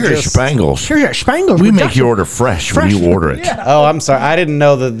Here's largest. Spangles. Here's your Spangles. We with make Dutch- your order fresh when you order it. Oh, I'm sorry. I didn't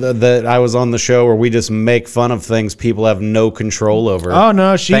know that I was on the show where we just make fun of things people have no control over. Oh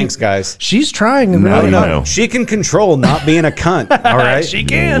no, she. Thanks, guys. She's trying. And No, really no, hard. no. She can control not being a cunt. All right. She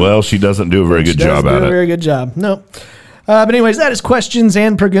can. Well, she doesn't do a very good She does job do at a it. very good job. No. But anyways, that is questions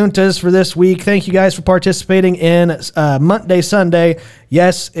and preguntas for this week. Thank you guys for participating in Monday, Sunday.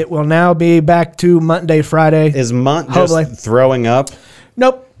 Yes, it will now be back to Monday, Friday. Is Munt Hopefully. just throwing up?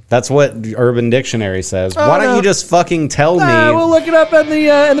 Nope. That's what Urban Dictionary says. Oh, Why don't no. you just fucking tell me? We'll look it up in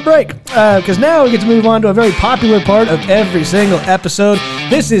the break. Because now we get to move on to a very popular part of every single episode.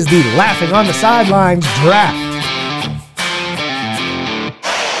 This is the Laughing on the Sidelines draft.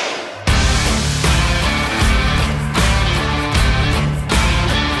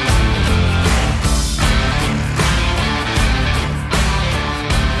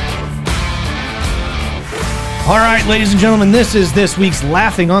 All right, ladies and gentlemen, this is this week's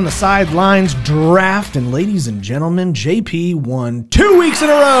Laughing on the Sidelines draft. And ladies and gentlemen, JP won 2 weeks in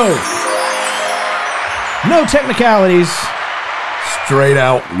a row. No technicalities. Straight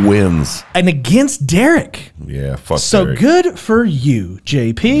out wins. And against Derek. Yeah, fuck So Derek. good for you,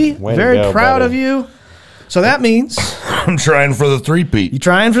 JP. Way to Very go, proud buddy. of you. So that means I'm trying for the three-peat. you're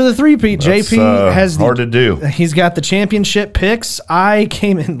trying for the three-peat. That's, JP has hard to do. He's got the championship picks. I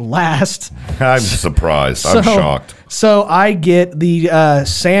came in last. I'm surprised. I'm shocked. So I get the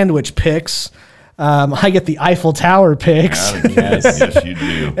sandwich picks. I get the Eiffel Tower picks. Yes, you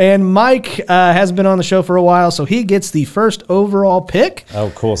do. And Mike has been on the show for a while, so he gets the first overall pick.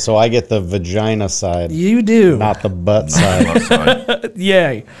 Oh, cool. So I get the vagina side, You do. not the butt side.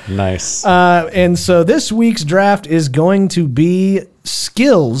 Yay. Nice. And so this week's draft is going to be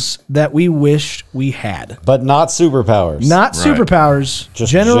skills that we wish we had. But not superpowers. Not Right. superpowers,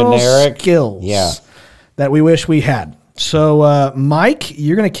 Just general generic. skills Yeah. that we wish we had. So, Mike,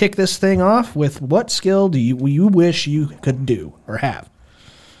 you're going to kick this thing off with what skill do you wish you could do or have?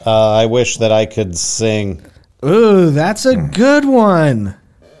 I wish that I could sing. Ooh, that's a good one.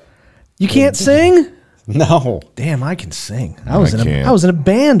 You can't sing? No. Damn, I can sing. I was can't. in a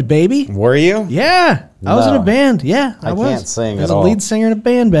band, baby. Were you? Yeah, I was in a No. band. Yeah, I was. can't sing I was at a all. lead singer in a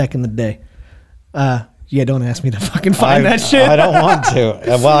band back in the day. Yeah, don't ask me to fucking find that shit. I don't want to.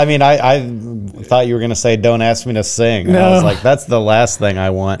 Well, I mean, I thought you were going to say, don't ask me to sing. And I was No. like, that's the last thing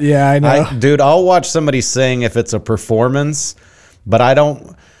I want. Yeah, I know. Dude, I'll watch somebody sing if it's a performance, but I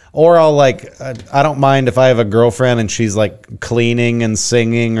don't, or I'll like, I don't mind if I have a girlfriend and she's like cleaning and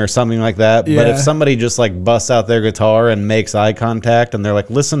singing or something like that. But Yeah. if somebody just like busts out their guitar and makes eye contact and they're like,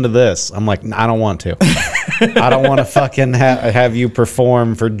 listen to this, I'm like, I don't want to. I don't want to fucking have you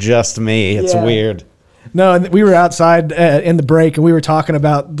perform for just me. It's Yeah. weird. No, and we were outside in the break, and we were talking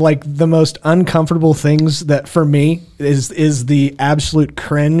about like the most uncomfortable things that for me is the absolute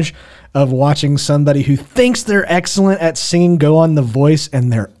cringe of watching somebody who thinks they're excellent at singing go on The Voice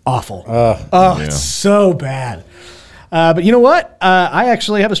and they're awful. It's so bad. But you know what? I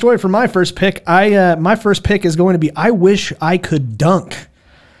actually have a story for my first pick. My first pick is going to be I wish I could dunk.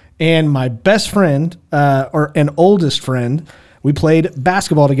 And my best friend, or an oldest friend, we played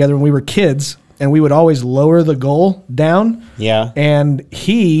basketball together when we were kids. And we would always lower the goal down. Yeah. And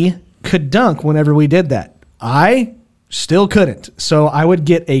he could dunk whenever we did that. I still couldn't. So I would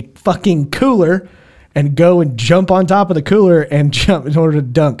get a fucking cooler and go and jump on top of the cooler and jump in order to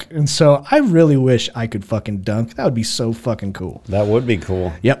dunk. And so I really wish I could fucking dunk. That would be so fucking cool. That would be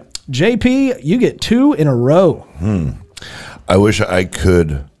cool. Yep. JP, you get 2 in a row. I wish I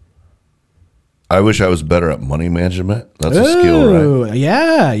could. I wish I was better at money management. That's a skill, right? Ooh,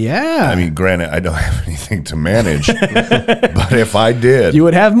 yeah, yeah. I mean, granted, I don't have anything to manage, but if I did, you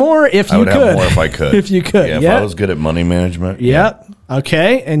would have more if I you would could. have more if I could. If you could, Yeah, if yeah. I was good at money management. Yep.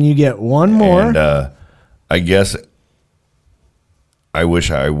 Okay, and you get one more. And I guess I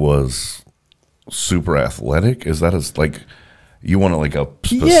wish I was super athletic. Is that as like you want to like a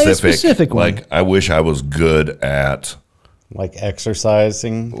specific, Yeah, a specific one. like I wish I was good at Like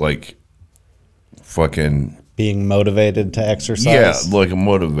exercising, like fucking being motivated to exercise. yeah, like a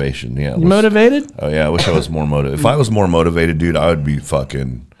motivation. Yeah, You motivated? Oh yeah, I wish I was more motivated. If I was more motivated, dude, I would be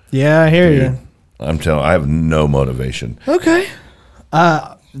fucking. Yeah, I hear Dude, you. I'm telling. I have no motivation. Okay.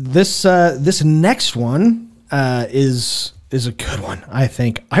 This next one is a good one. I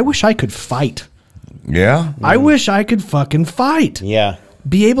think. I wish I could fight. Yeah, I wish I could fucking fight. Yeah.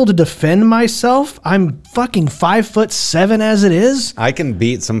 Be able to defend myself. I'm fucking 5'7" as it is. I can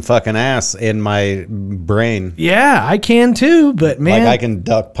beat some fucking ass in my brain. Yeah, I can too. But man, Like I can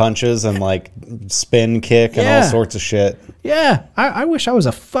duck punches and like spin kick and all Yeah. sorts of shit. yeah, I wish I was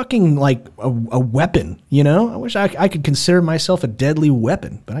a fucking like a weapon. You know, I wish I could consider myself a deadly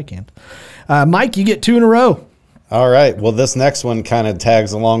weapon, but I can't. Mike, you get 2 in a row. All right. Well, this next one kind of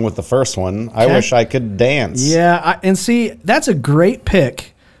tags along with the first one. I Okay. wish I could dance. Yeah, and see, that's a great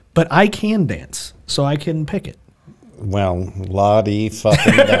pick, but I can dance, so I can pick it. Well, la-di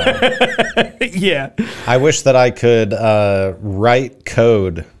fucking da. Yeah. I wish that I could write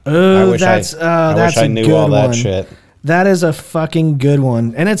code. Oh, I wish I knew all that shit. That is a fucking good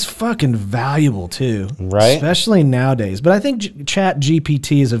one. And it's fucking valuable too. Right? Especially nowadays. But I think Chat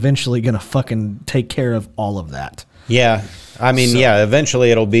GPT is eventually going to fucking take care of all of that. Yeah. I mean, yeah, eventually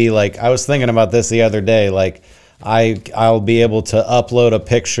it'll be like, I was thinking about this the other day, like I'll be able to upload a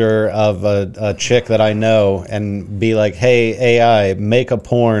picture of a chick that I know and be like, hey, AI, make a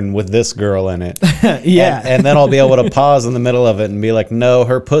porn with this girl in it. Yeah. And then I'll be able to pause in the middle of it and be like, no,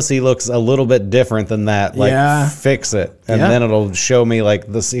 her pussy looks a little bit different than that. Like, Yeah. fix it. And Yeah. then it'll show me like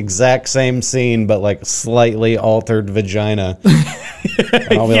this exact same scene, but like slightly altered vagina.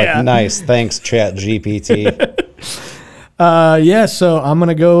 And I'll be Yeah. like, nice, thanks, Chat GPT. Yeah, so I'm going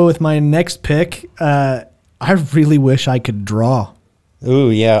to go with my next pick. I really wish I could draw. Ooh,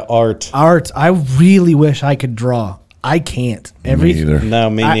 yeah, art. Art. I really wish I could draw. I can't. Me either.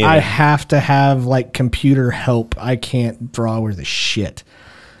 No, me neither. I have to have like computer help. I can't draw worth a shit.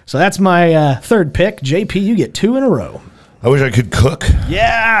 So that's my third pick. JP, you get 2 in a row. I wish I could cook.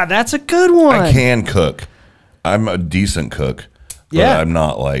 Yeah, that's a good one. I can cook. I'm a decent cook. But Yeah. I'm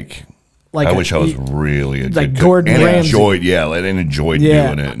not like Like I a- wish I was really a like good cook. Gordon and Ramsay. enjoyed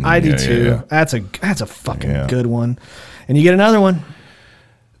doing it. And I do yeah, too. yeah. That's a fucking Yeah. good one. And you get another one.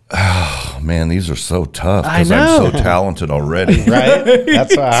 Oh, man, these are so tough I because I'm know. so talented already. Right?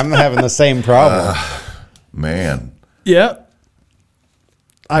 That's why I'm having the same problem. Man. Yep.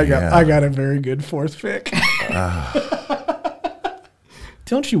 I got Yeah. a very good fourth pick.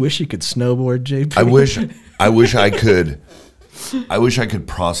 Don't you wish you could snowboard, JP? I wish I could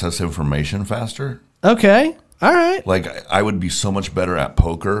process information faster. Okay. All right. Like I would be so much better at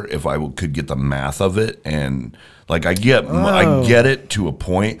poker if I could get the math of it, and like I get it to a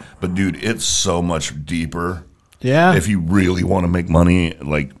point, but dude, it's so much deeper. Yeah. If you really want to make money,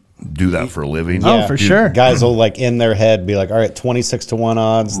 like do that for a living. Oh, for sure. Guys will like in their head be like, all right, 26-1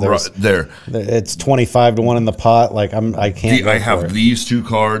 odds. There's Right there. it's 25-1 in the pot. Like I can't. I go for have it. these 2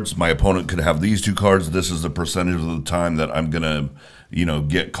 cards. My opponent could have these 2 cards. This is the percentage of the time that I'm gonna,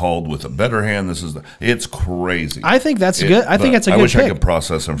 get called with a better hand. It's crazy. I think that's good. I think that's a good I wish pick. I could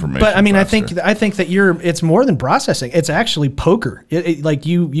process information. But I mean, faster. I think that it's more than processing. It's actually poker. Like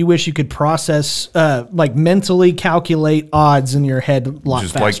you wish you could process, like mentally calculate odds in your head a lot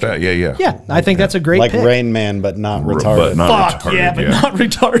just faster. like that. Yeah, yeah. Yeah, I think that's a great like pick. Rain Man, but not But retarded. not Fuck retarded, yeah, but not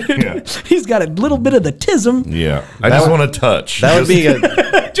retarded. Yeah. He's got a little bit of the tism. Yeah, I just want to touch. That would be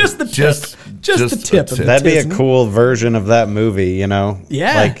a Just the tip. Just Just the tip of tip. the that'd be a tism. cool version of that movie.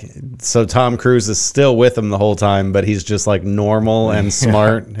 Yeah. Like so Tom Cruise is still with him the whole time, but he's just like normal and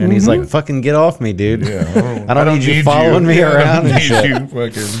smart, and he's like, "Fucking get off me, dude! I don't need you following me around and shit. You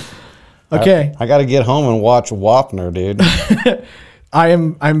fucking. Okay. I got to get home and watch Wapner, dude."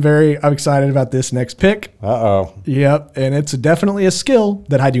 I'm very excited about this next pick. Uh-oh. Yep, and it's definitely a skill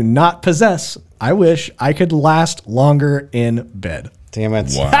that I do not possess. I wish I could last longer in bed. Damn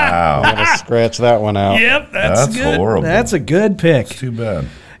it. Wow. I'm going to scratch that one out. Yep, That's good. horrible. That's a good pick. Too bad.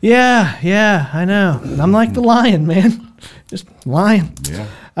 Yeah, I know. I'm like the lion, man. Just lion.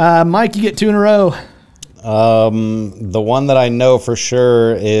 Yeah. Mike, you get 2 in a row. The one that I know for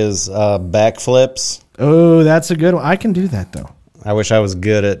sure is backflips. Oh, that's a good one. I can do that, though. I wish I was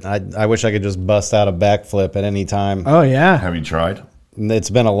good at I wish I could just bust out a backflip at any time. Oh, yeah. Have you tried? It's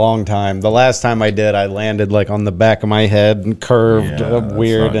been a long time. The last time I did, I landed like on the back of my head and curved that's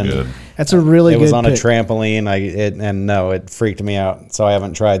weird, not and good. That's a really it good was on pick. a trampoline. It freaked me out. So I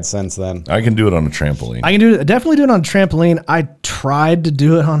haven't tried since then. I can do it on a trampoline. I can definitely do it on a trampoline. I tried to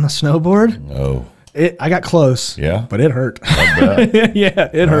do it on a snowboard. Oh, I got close. Yeah? But it hurt. I bet. Yeah,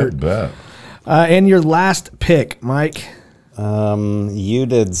 it I hurt. bet. And your last pick, Mike. You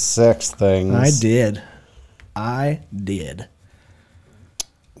did sex things. I did.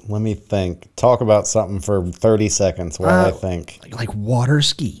 Let me think. Talk about something for 30 seconds while I think. Like water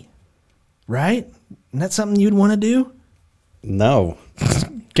ski, right? Isn't that something you'd want to do? No.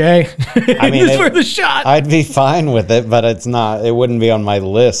 Okay. I mean, it's worth a shot. I'd be fine with it, but it's not. It wouldn't be on my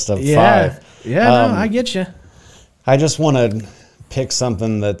list of 5. Yeah, no, I get you. I just want to pick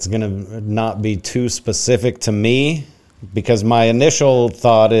something that's going to not be too specific to me, because my initial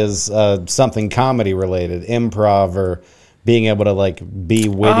thought is something comedy related, improv, or being able to like be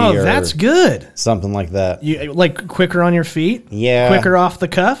witty Oh, or that's good. something like that. You like quicker on your feet? Yeah. Quicker off the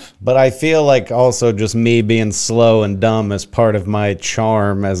cuff? But I feel like also just me being slow and dumb is part of my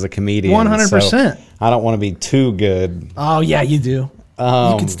charm as a comedian. 100%. So I don't want to be too good. Oh, yeah, you do.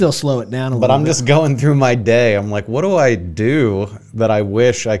 You can still slow it down a little But I'm bit. just going through my day. I'm like, what do I do that I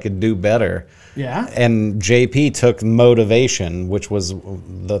wish I could do better? Yeah. And JP took motivation, which was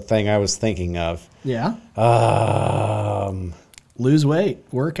the thing I was thinking of. Yeah. Lose weight.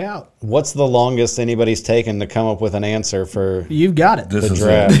 Work out. What's the longest anybody's taken to come up with an answer for You've got it. This is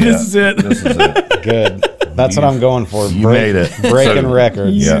draft. it. Yeah. This is it. This is it. good? That's what I'm going for. You made it. Breaking So-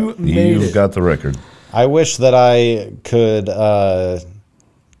 records. You Yeah, made you've it. got the record. I wish that I could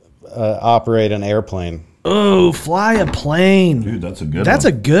operate an airplane. Oh, fly a plane. Dude, that's a good That's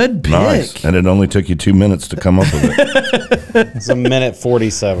a one. good pick. Nice. And it only took you 2 minutes to come up with it. It's a minute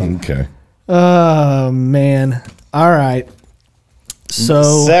 47. Okay. Oh, man. All right.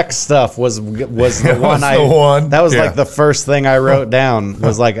 So, Sex stuff was the one the one. that was Yeah. like the first thing I wrote down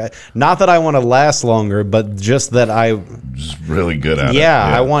was like, not that I want to last longer, but just that Just really good at it. yeah,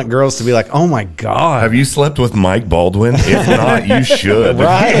 I want girls to be like, oh my God. Have you slept with Mike Baldwin? If not, you should.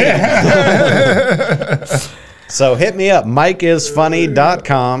 Right. So hit me up,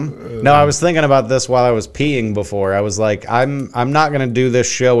 MikeIsFunny.com. No, I was thinking about this while I was peeing before. I was like, I'm not going to do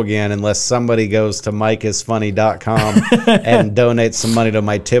this show again unless somebody goes to MikeIsFunny.com and donates some money to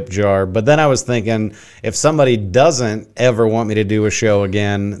my tip jar. But then I was thinking, if somebody doesn't ever want me to do a show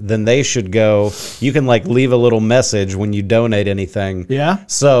again, then they should go. You can like leave a little message when you donate anything. Yeah.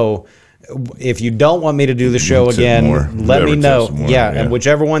 So if you don't want me to do the show Tip again, more. let me Whoever know. tips more, Yeah, yeah. and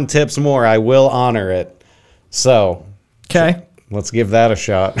whichever one tips more, I will honor it. So okay. let's give that a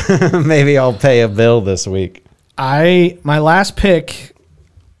shot. Maybe I'll pay a bill this week. My last pick,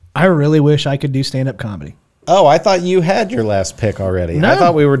 I really wish I could do stand-up comedy. Oh, I thought you had your last pick already. No. I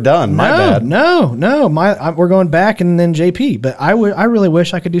thought we were done. My bad. No. We're going back and then JP, but I really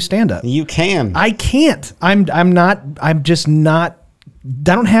wish I could do stand-up. You can. I can't. I'm just not. I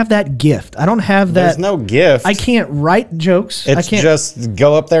don't have that gift. I don't have that. There's no gift. I can't write jokes. It's I can't. just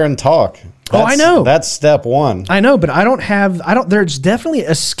go up there and talk. Oh, I know. That's step one. I know, but I don't. There's definitely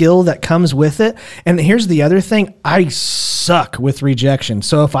a skill that comes with it. And here's the other thing: I suck with rejection.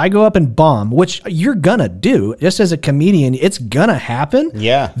 So if I go up and bomb, which you're gonna do, just as a comedian, it's gonna happen.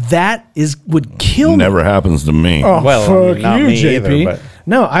 Yeah. that would kill me. Never happens to me. Oh, Well, fuck not you, me JP. either, but-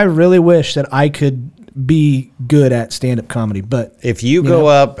 No, I really wish that I could be good at stand-up comedy, but If you go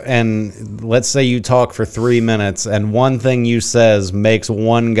up and let's say you talk for 3 minutes and one thing you says makes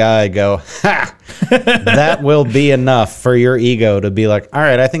one guy go, ha, that will be enough for your ego to be like, all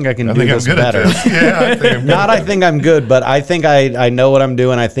right, I think I can I do think I'm this good better. at this. Yeah, I think I'm Not I think I'm good, but I think I know what I'm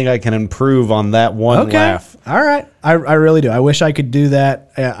doing. I think I can improve on that one okay. laugh. All right. I really do. I wish I could do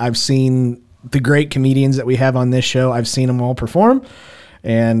that. I've seen the great comedians that we have on this show. I've seen them all perform,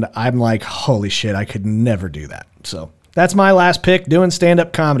 and I'm like, holy shit, I could never do that. So that's my last pick, doing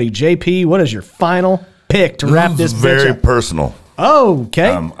stand-up comedy. JP, what is your final pick to wrap this bitch very up? personal. Oh, okay.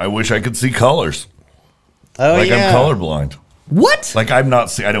 I wish I could see colors. Oh, Like yeah. I'm colorblind. what? Like I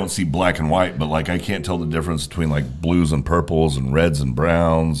don't see black and white, but like I can't tell the difference between like blues and purples and reds and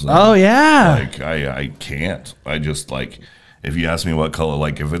browns. And Oh, yeah. Like I can't. I just like if you ask me what color,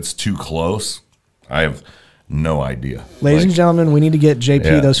 like if it's too close, I have no idea. Ladies and Like, gentlemen, we need to get JP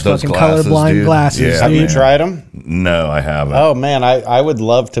Yeah, those those fucking glasses, colorblind dude. glasses. Yeah, Have you dude. tried them? No, I haven't. Oh, man, I would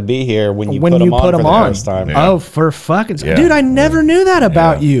love to be here when you When put you them put on them for the on. first time. Yeah. Oh, for fucking... Yeah. Dude, I never knew that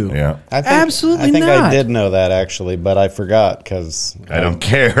about you. Yeah. Absolutely I think not. I did know that, actually, but I forgot because... I don't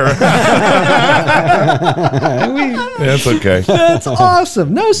care. That's okay. That's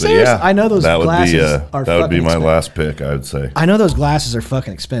awesome. No, But seriously. yeah, I know those that would glasses be are that would be fucking my expensive. last pick. I would say I know those glasses are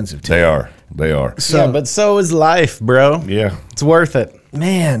fucking expensive, too. they are. They are. So, yeah, but so is life, bro. Yeah. It's worth it.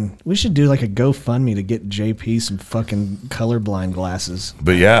 man, we should do like a GoFundMe to get JP some fucking colorblind glasses.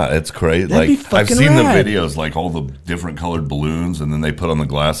 But yeah, it's crazy. That'd be Like I've fucking seen rad. the videos, like all the different colored balloons, and then they put on the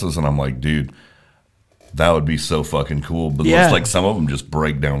glasses, and I'm like, dude, that would be so fucking cool. But Yeah. it's like some of them just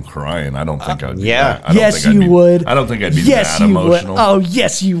break down crying. I don't think I'd. Be yeah. that. I don't Yes, think I'd you be- would. I don't think I'd be Yes, that you emotional. would. Oh,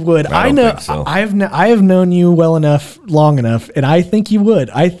 yes, you would. I I don't know. think so. I have known you well enough, long enough, and I think you would.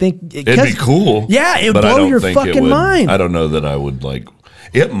 I think It'd be cool. Yeah, it'd but I blow don't your think it fucking would- mind. I don't know that I would like.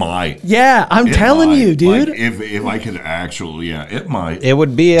 It might. Yeah, I'm It telling might. you, dude. Like, if I could actually, yeah, it might. It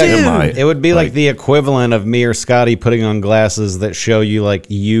would be Dude. it would be like, Like- the equivalent of me or Scotty putting on glasses that show you like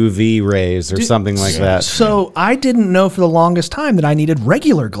UV rays or something like that. So I didn't know for the longest time that I needed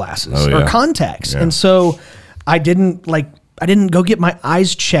regular glasses Oh, or yeah. contacts. Yeah. And so I didn't like, I didn't go get my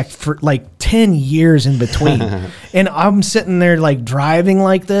eyes checked for like 10 years in between. And I'm sitting there like driving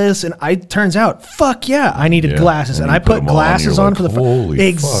like this, and turns out, fuck yeah, I needed glasses. And I put glasses on for the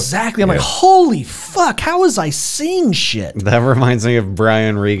exactly. I'm like, holy fuck, how was I seeing shit? That reminds me of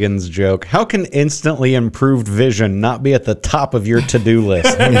Brian Regan's joke. How can instantly improved vision not be at the top of your to-do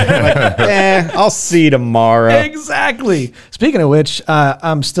list? Like, I'll see tomorrow. Exactly. Speaking of which,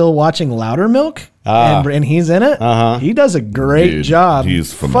 I'm still watching Loudermilk. And he's in it. He does a great job.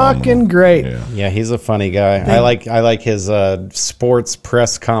 He's phenomenal. Fucking great. Yeah, he's a funny guy. I like his sports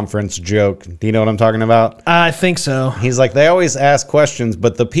press conference joke. Do you know what I'm talking about? I think so. He's like, they always ask questions,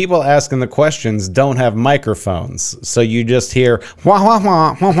 but the people asking the questions don't have microphones. So you just hear, wah, wah,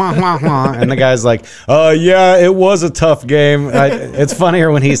 wah, wah, wah, wah, wah. And the guy's like, yeah, it was a tough game. It's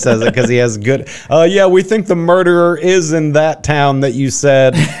funnier when he says it because he has good, yeah, we think the murderer is in that town that you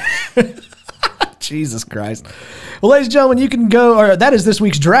said. Jesus Christ. Well, ladies and gentlemen, you can go, or that is this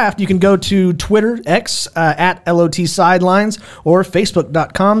week's draft. You can go to Twitter, X, at LOT Sidelines, or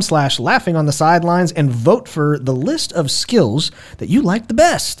Facebook.com/Laughing on the Sidelines and vote for the list of skills that you like the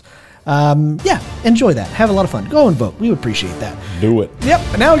best. Yeah, enjoy that. Have a lot of fun. Go and vote. We would appreciate that. Do it. Yep.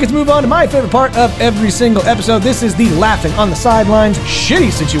 And now we get to move on to my favorite part of every single episode. This is the Laughing on the Sidelines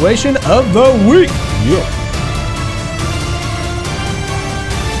shitty situation of the week. Yeah.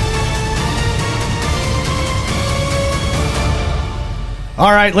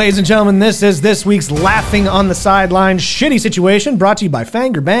 All right, ladies and gentlemen, this is this week's Laughing on the Sidelines shitty situation, brought to you by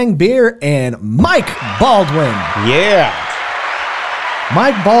Fanger Bang Beer and Mike Baldwin. Yeah.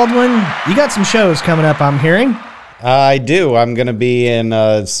 Mike Baldwin, you got some shows coming up, I'm hearing. I do. I'm going to be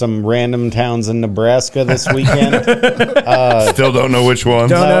in some random towns in Nebraska this weekend. Still don't know which ones.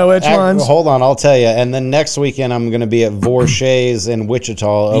 Don't know which ones. Hold on, I'll tell you. And then next weekend, I'm going to be at Vorshay's in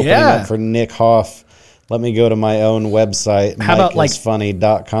Wichita, opening up for Nick Hoff. Let me go to my own website, How about like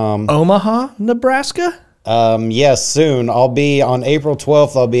MikeIsFunny.com. Omaha, Nebraska? Yes, soon. I'll be on April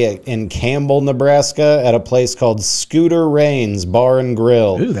 12th. I'll be in Campbell, Nebraska, at a place called Scooter Rains Bar and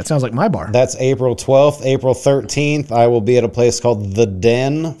Grill. Ooh, that sounds like my bar. That's April 12th. April 13th, I will be at a place called The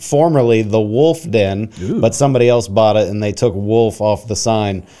Den, formerly The Wolf Den, but somebody else bought it and they took Wolf off the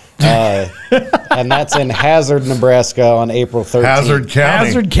sign. And that's in Hazard, Nebraska on April 13th. Hazard County.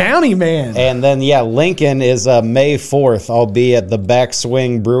 Hazard County, man. And then, yeah, Lincoln is May 4th. I'll be at the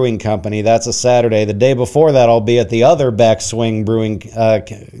Backswing Brewing Company. That's a Saturday. The day before that, I'll be at the other Backswing Brewing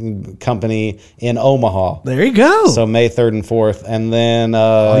Company in Omaha. There you go. So May 3rd and 4th. And then...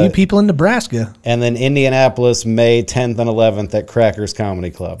 all you people in Nebraska. And then Indianapolis, May 10th and 11th at Crackers Comedy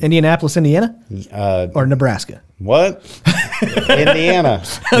Club. Indianapolis, Indiana? Or Nebraska? What? Indiana.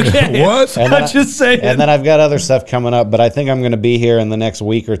 Okay. What? I'm just saying. And then I've got other stuff coming up, but I think I'm going to be here in the next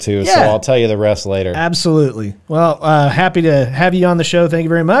week or two, so I'll tell you the rest later. Absolutely. Well, happy to have you on the show. Thank you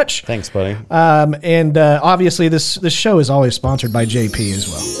very much. Thanks, buddy. And obviously, this show is always sponsored by JP as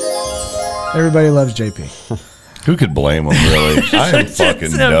well. Everybody loves JP. Who could blame him, really? I am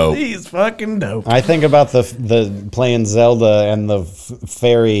fucking dope. He's fucking dope. I think about the playing Zelda and the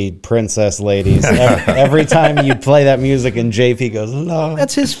fairy princess ladies. Every time you play that music and JP goes, no.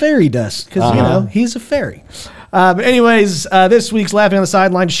 That's his fairy dust, because, you know, he's a fairy. Anyways, this week's Laughing on the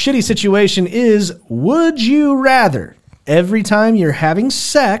Sideline shitty situation is, would you rather every time you're having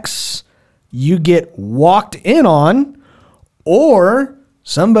sex, you get walked in on, or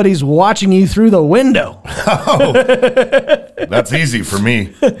somebody's watching you through the window? Oh, that's easy for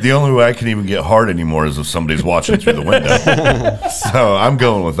me. The only way I can even get hard anymore is if somebody's watching through the window. So I'm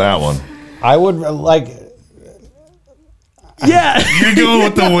going with that one. I would like... Yeah. You're going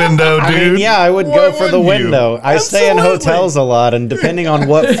with the window, dude. I mean, yeah, I would go for the window. I stay in hotels a lot, and depending on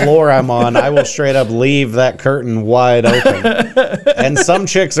what floor I'm on, I will straight up leave that curtain wide open. And some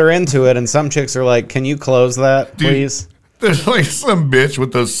chicks are into it, and some chicks are like, can you close that, please? There's like some bitch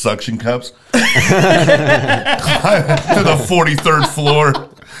with those suction cups to the 43rd floor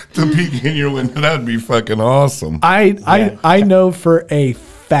to peek in your window. That would be fucking awesome. I know for a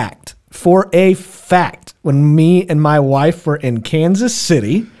fact, when me and my wife were in Kansas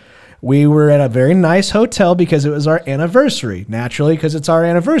City, we were at a very nice hotel because it was our anniversary. Naturally, because it's our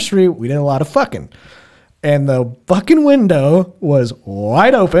anniversary, we did a lot of fucking. And the fucking window was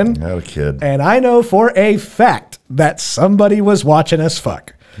wide open. Not a kid. And I know for a fact that somebody was watching us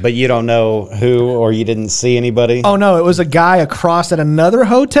fuck. But you don't know who, or you didn't see anybody? Oh, no. It was a guy across at another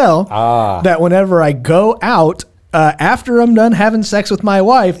hotel that whenever I go out, after I'm done having sex with my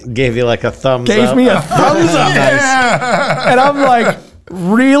wife, gave you like a thumbs up. Gave me a thumbs up. Yeah. And I'm like,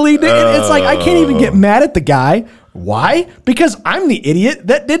 really? It's like, I can't even get mad at the guy Why? Because I'm the idiot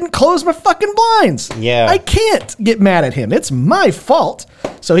that didn't close my fucking blinds. Yeah. I can't get mad at him. It's my fault.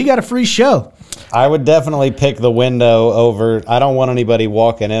 So he got a free show. I would definitely pick the window over. I don't want anybody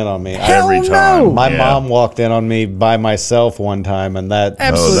walking in on me. Hell Every time. no. My mom walked in on me by myself one time, and that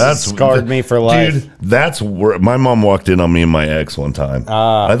Absolutely. scarred me for life. Dude, that's where my mom walked in on me and my ex one time.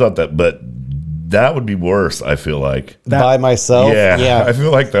 I thought that, but that would be worse, I feel like. By myself? Yeah. I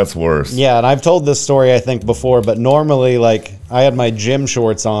feel like that's worse. Yeah, and I've told this story, I think, before, but normally, like, I had my gym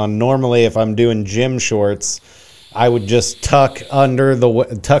shorts on. Normally, if I'm doing gym shorts, I would just tuck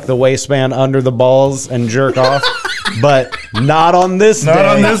the waistband under the balls and jerk off, but not on this day. Not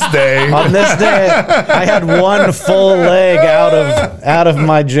on this day. On this day, I had one full leg out of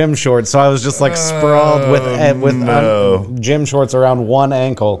my gym shorts, so I was just like sprawled with gym shorts around one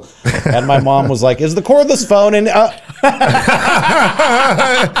ankle, and my mom was like, "Is the cordless phone in?"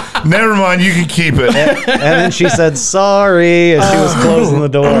 Never mind, you can keep it. And then she said sorry as she was closing the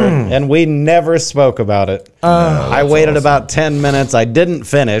door, and we never spoke about it. I waited about 10 minutes. I didn't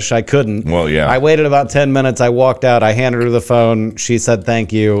finish. I couldn't. Well, yeah. I waited about 10 minutes. I walked out. I handed her the phone. She said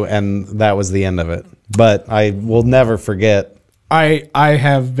thank you, and that was the end of it. But I will never forget. I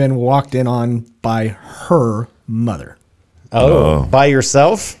have been walked in on by her mother. Oh, by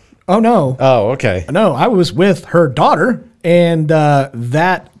yourself? Oh, no. Oh, okay. No, I was with her daughter, and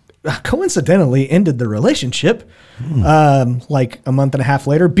that coincidentally ended the relationship like a month and a half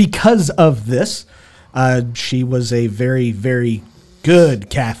later because of this. She was a very, very good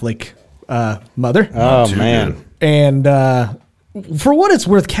Catholic mother. Oh, man. Good. And for what it's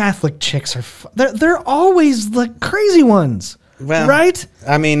worth, Catholic chicks are they're always the crazy ones, Well, right?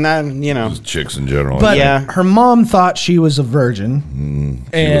 I mean, you know. Chicks in general. But Yeah. her mom thought she was a virgin.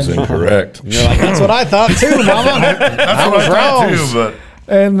 She was incorrect. You're like, that's what I thought too, Mama. That's what I thought too, but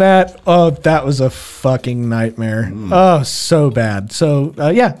And that was a fucking nightmare. Oh, so bad. So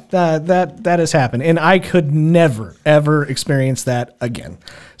yeah, that has happened, and I could never ever experience that again.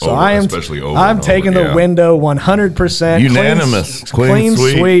 So Especially over I'm and taking over, the yeah. window 100%. Unanimous. clean Clean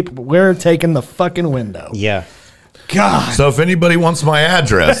sweep. We're taking the fucking window. Yeah. God. So if anybody wants my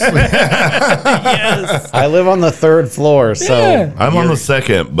address, I live on the 3rd floor, so Yeah. I'm on the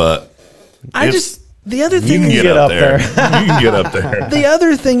 2nd, but The other you thing can is, get up there. You can get up there. the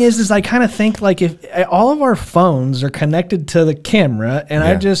other thing is I kind of think like if all of our phones are connected to the camera, and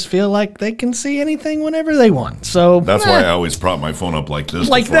I Yeah. just feel like they can see anything whenever they want. So That's why I always prop my phone up like this.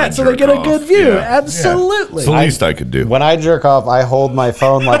 like before I that, so they jerk get a off. good view. Yeah. Absolutely. It's the least I could do. when I jerk off, I hold my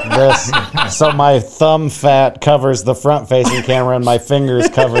phone like this, so my thumb fat covers the front-facing camera and my fingers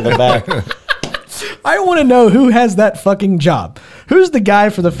cover the back. I want to know who has that fucking job. Who's the guy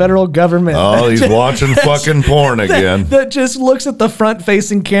for the federal government? Oh, he's watching fucking porn again. That just looks at the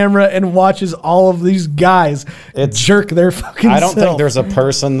front-facing camera and watches all of these guys jerk their fucking I don't think self. there's a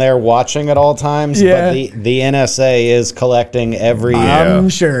person there watching at all times, Yeah. but the NSA is collecting I'm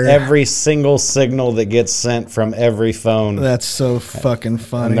sure. every single signal that gets sent from every phone, That's so fucking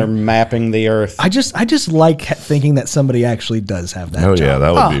funny. and they're mapping the earth. I just like thinking that somebody actually does have that Oh, job. yeah,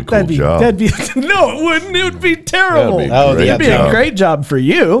 that would be a cool job. That'd be no, it wouldn't. It would be terrible. That'd be Oh, great yeah, It'd be job. a great job for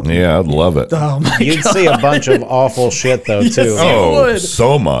you. Yeah, I'd love it. Oh my You'd god. see a bunch of awful shit though too. Oh, would.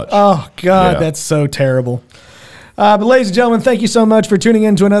 so much. Oh god, Yeah. that's so terrible. But ladies and gentlemen, thank you so much for tuning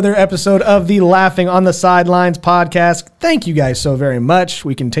in to another episode of the Laughing on the Sidelines podcast. Thank you guys so very much.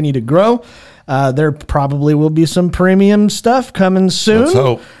 We continue to grow. There probably will be some premium stuff coming soon. Let's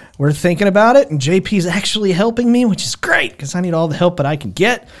hope. We're thinking about it, and JP's actually helping me, which is great because I need all the help that I can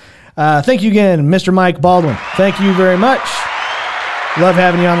get. Thank you again, Mr. Mike Baldwin. Thank you very much. Love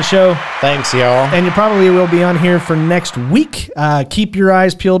having you on the show. Thanks, y'all. And you probably will be on here for next week. Keep your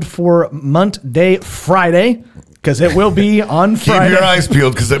eyes peeled for Monday, Friday, because it will be on Friday. Keep your eyes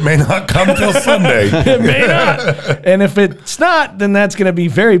peeled because it may not come till Sunday. It may not. And if it's not, then that's going to be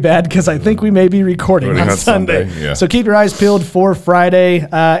very bad because I think we may be recording on Sunday. Yeah. So keep your eyes peeled for Friday.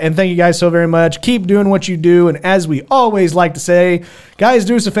 And thank you guys so very much. Keep doing what you do. And as we always like to say, guys,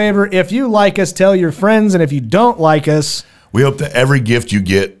 do us a favor. If you like us, tell your friends. And if you don't like us, We hope that every gift you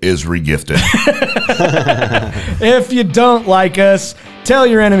get is regifted. if you don't like us, tell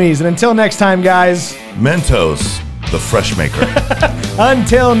your enemies. And until next time, guys, Mentos, the fresh maker.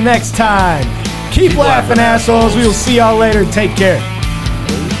 until next time, keep laughing, assholes. We will see y'all later. Take care.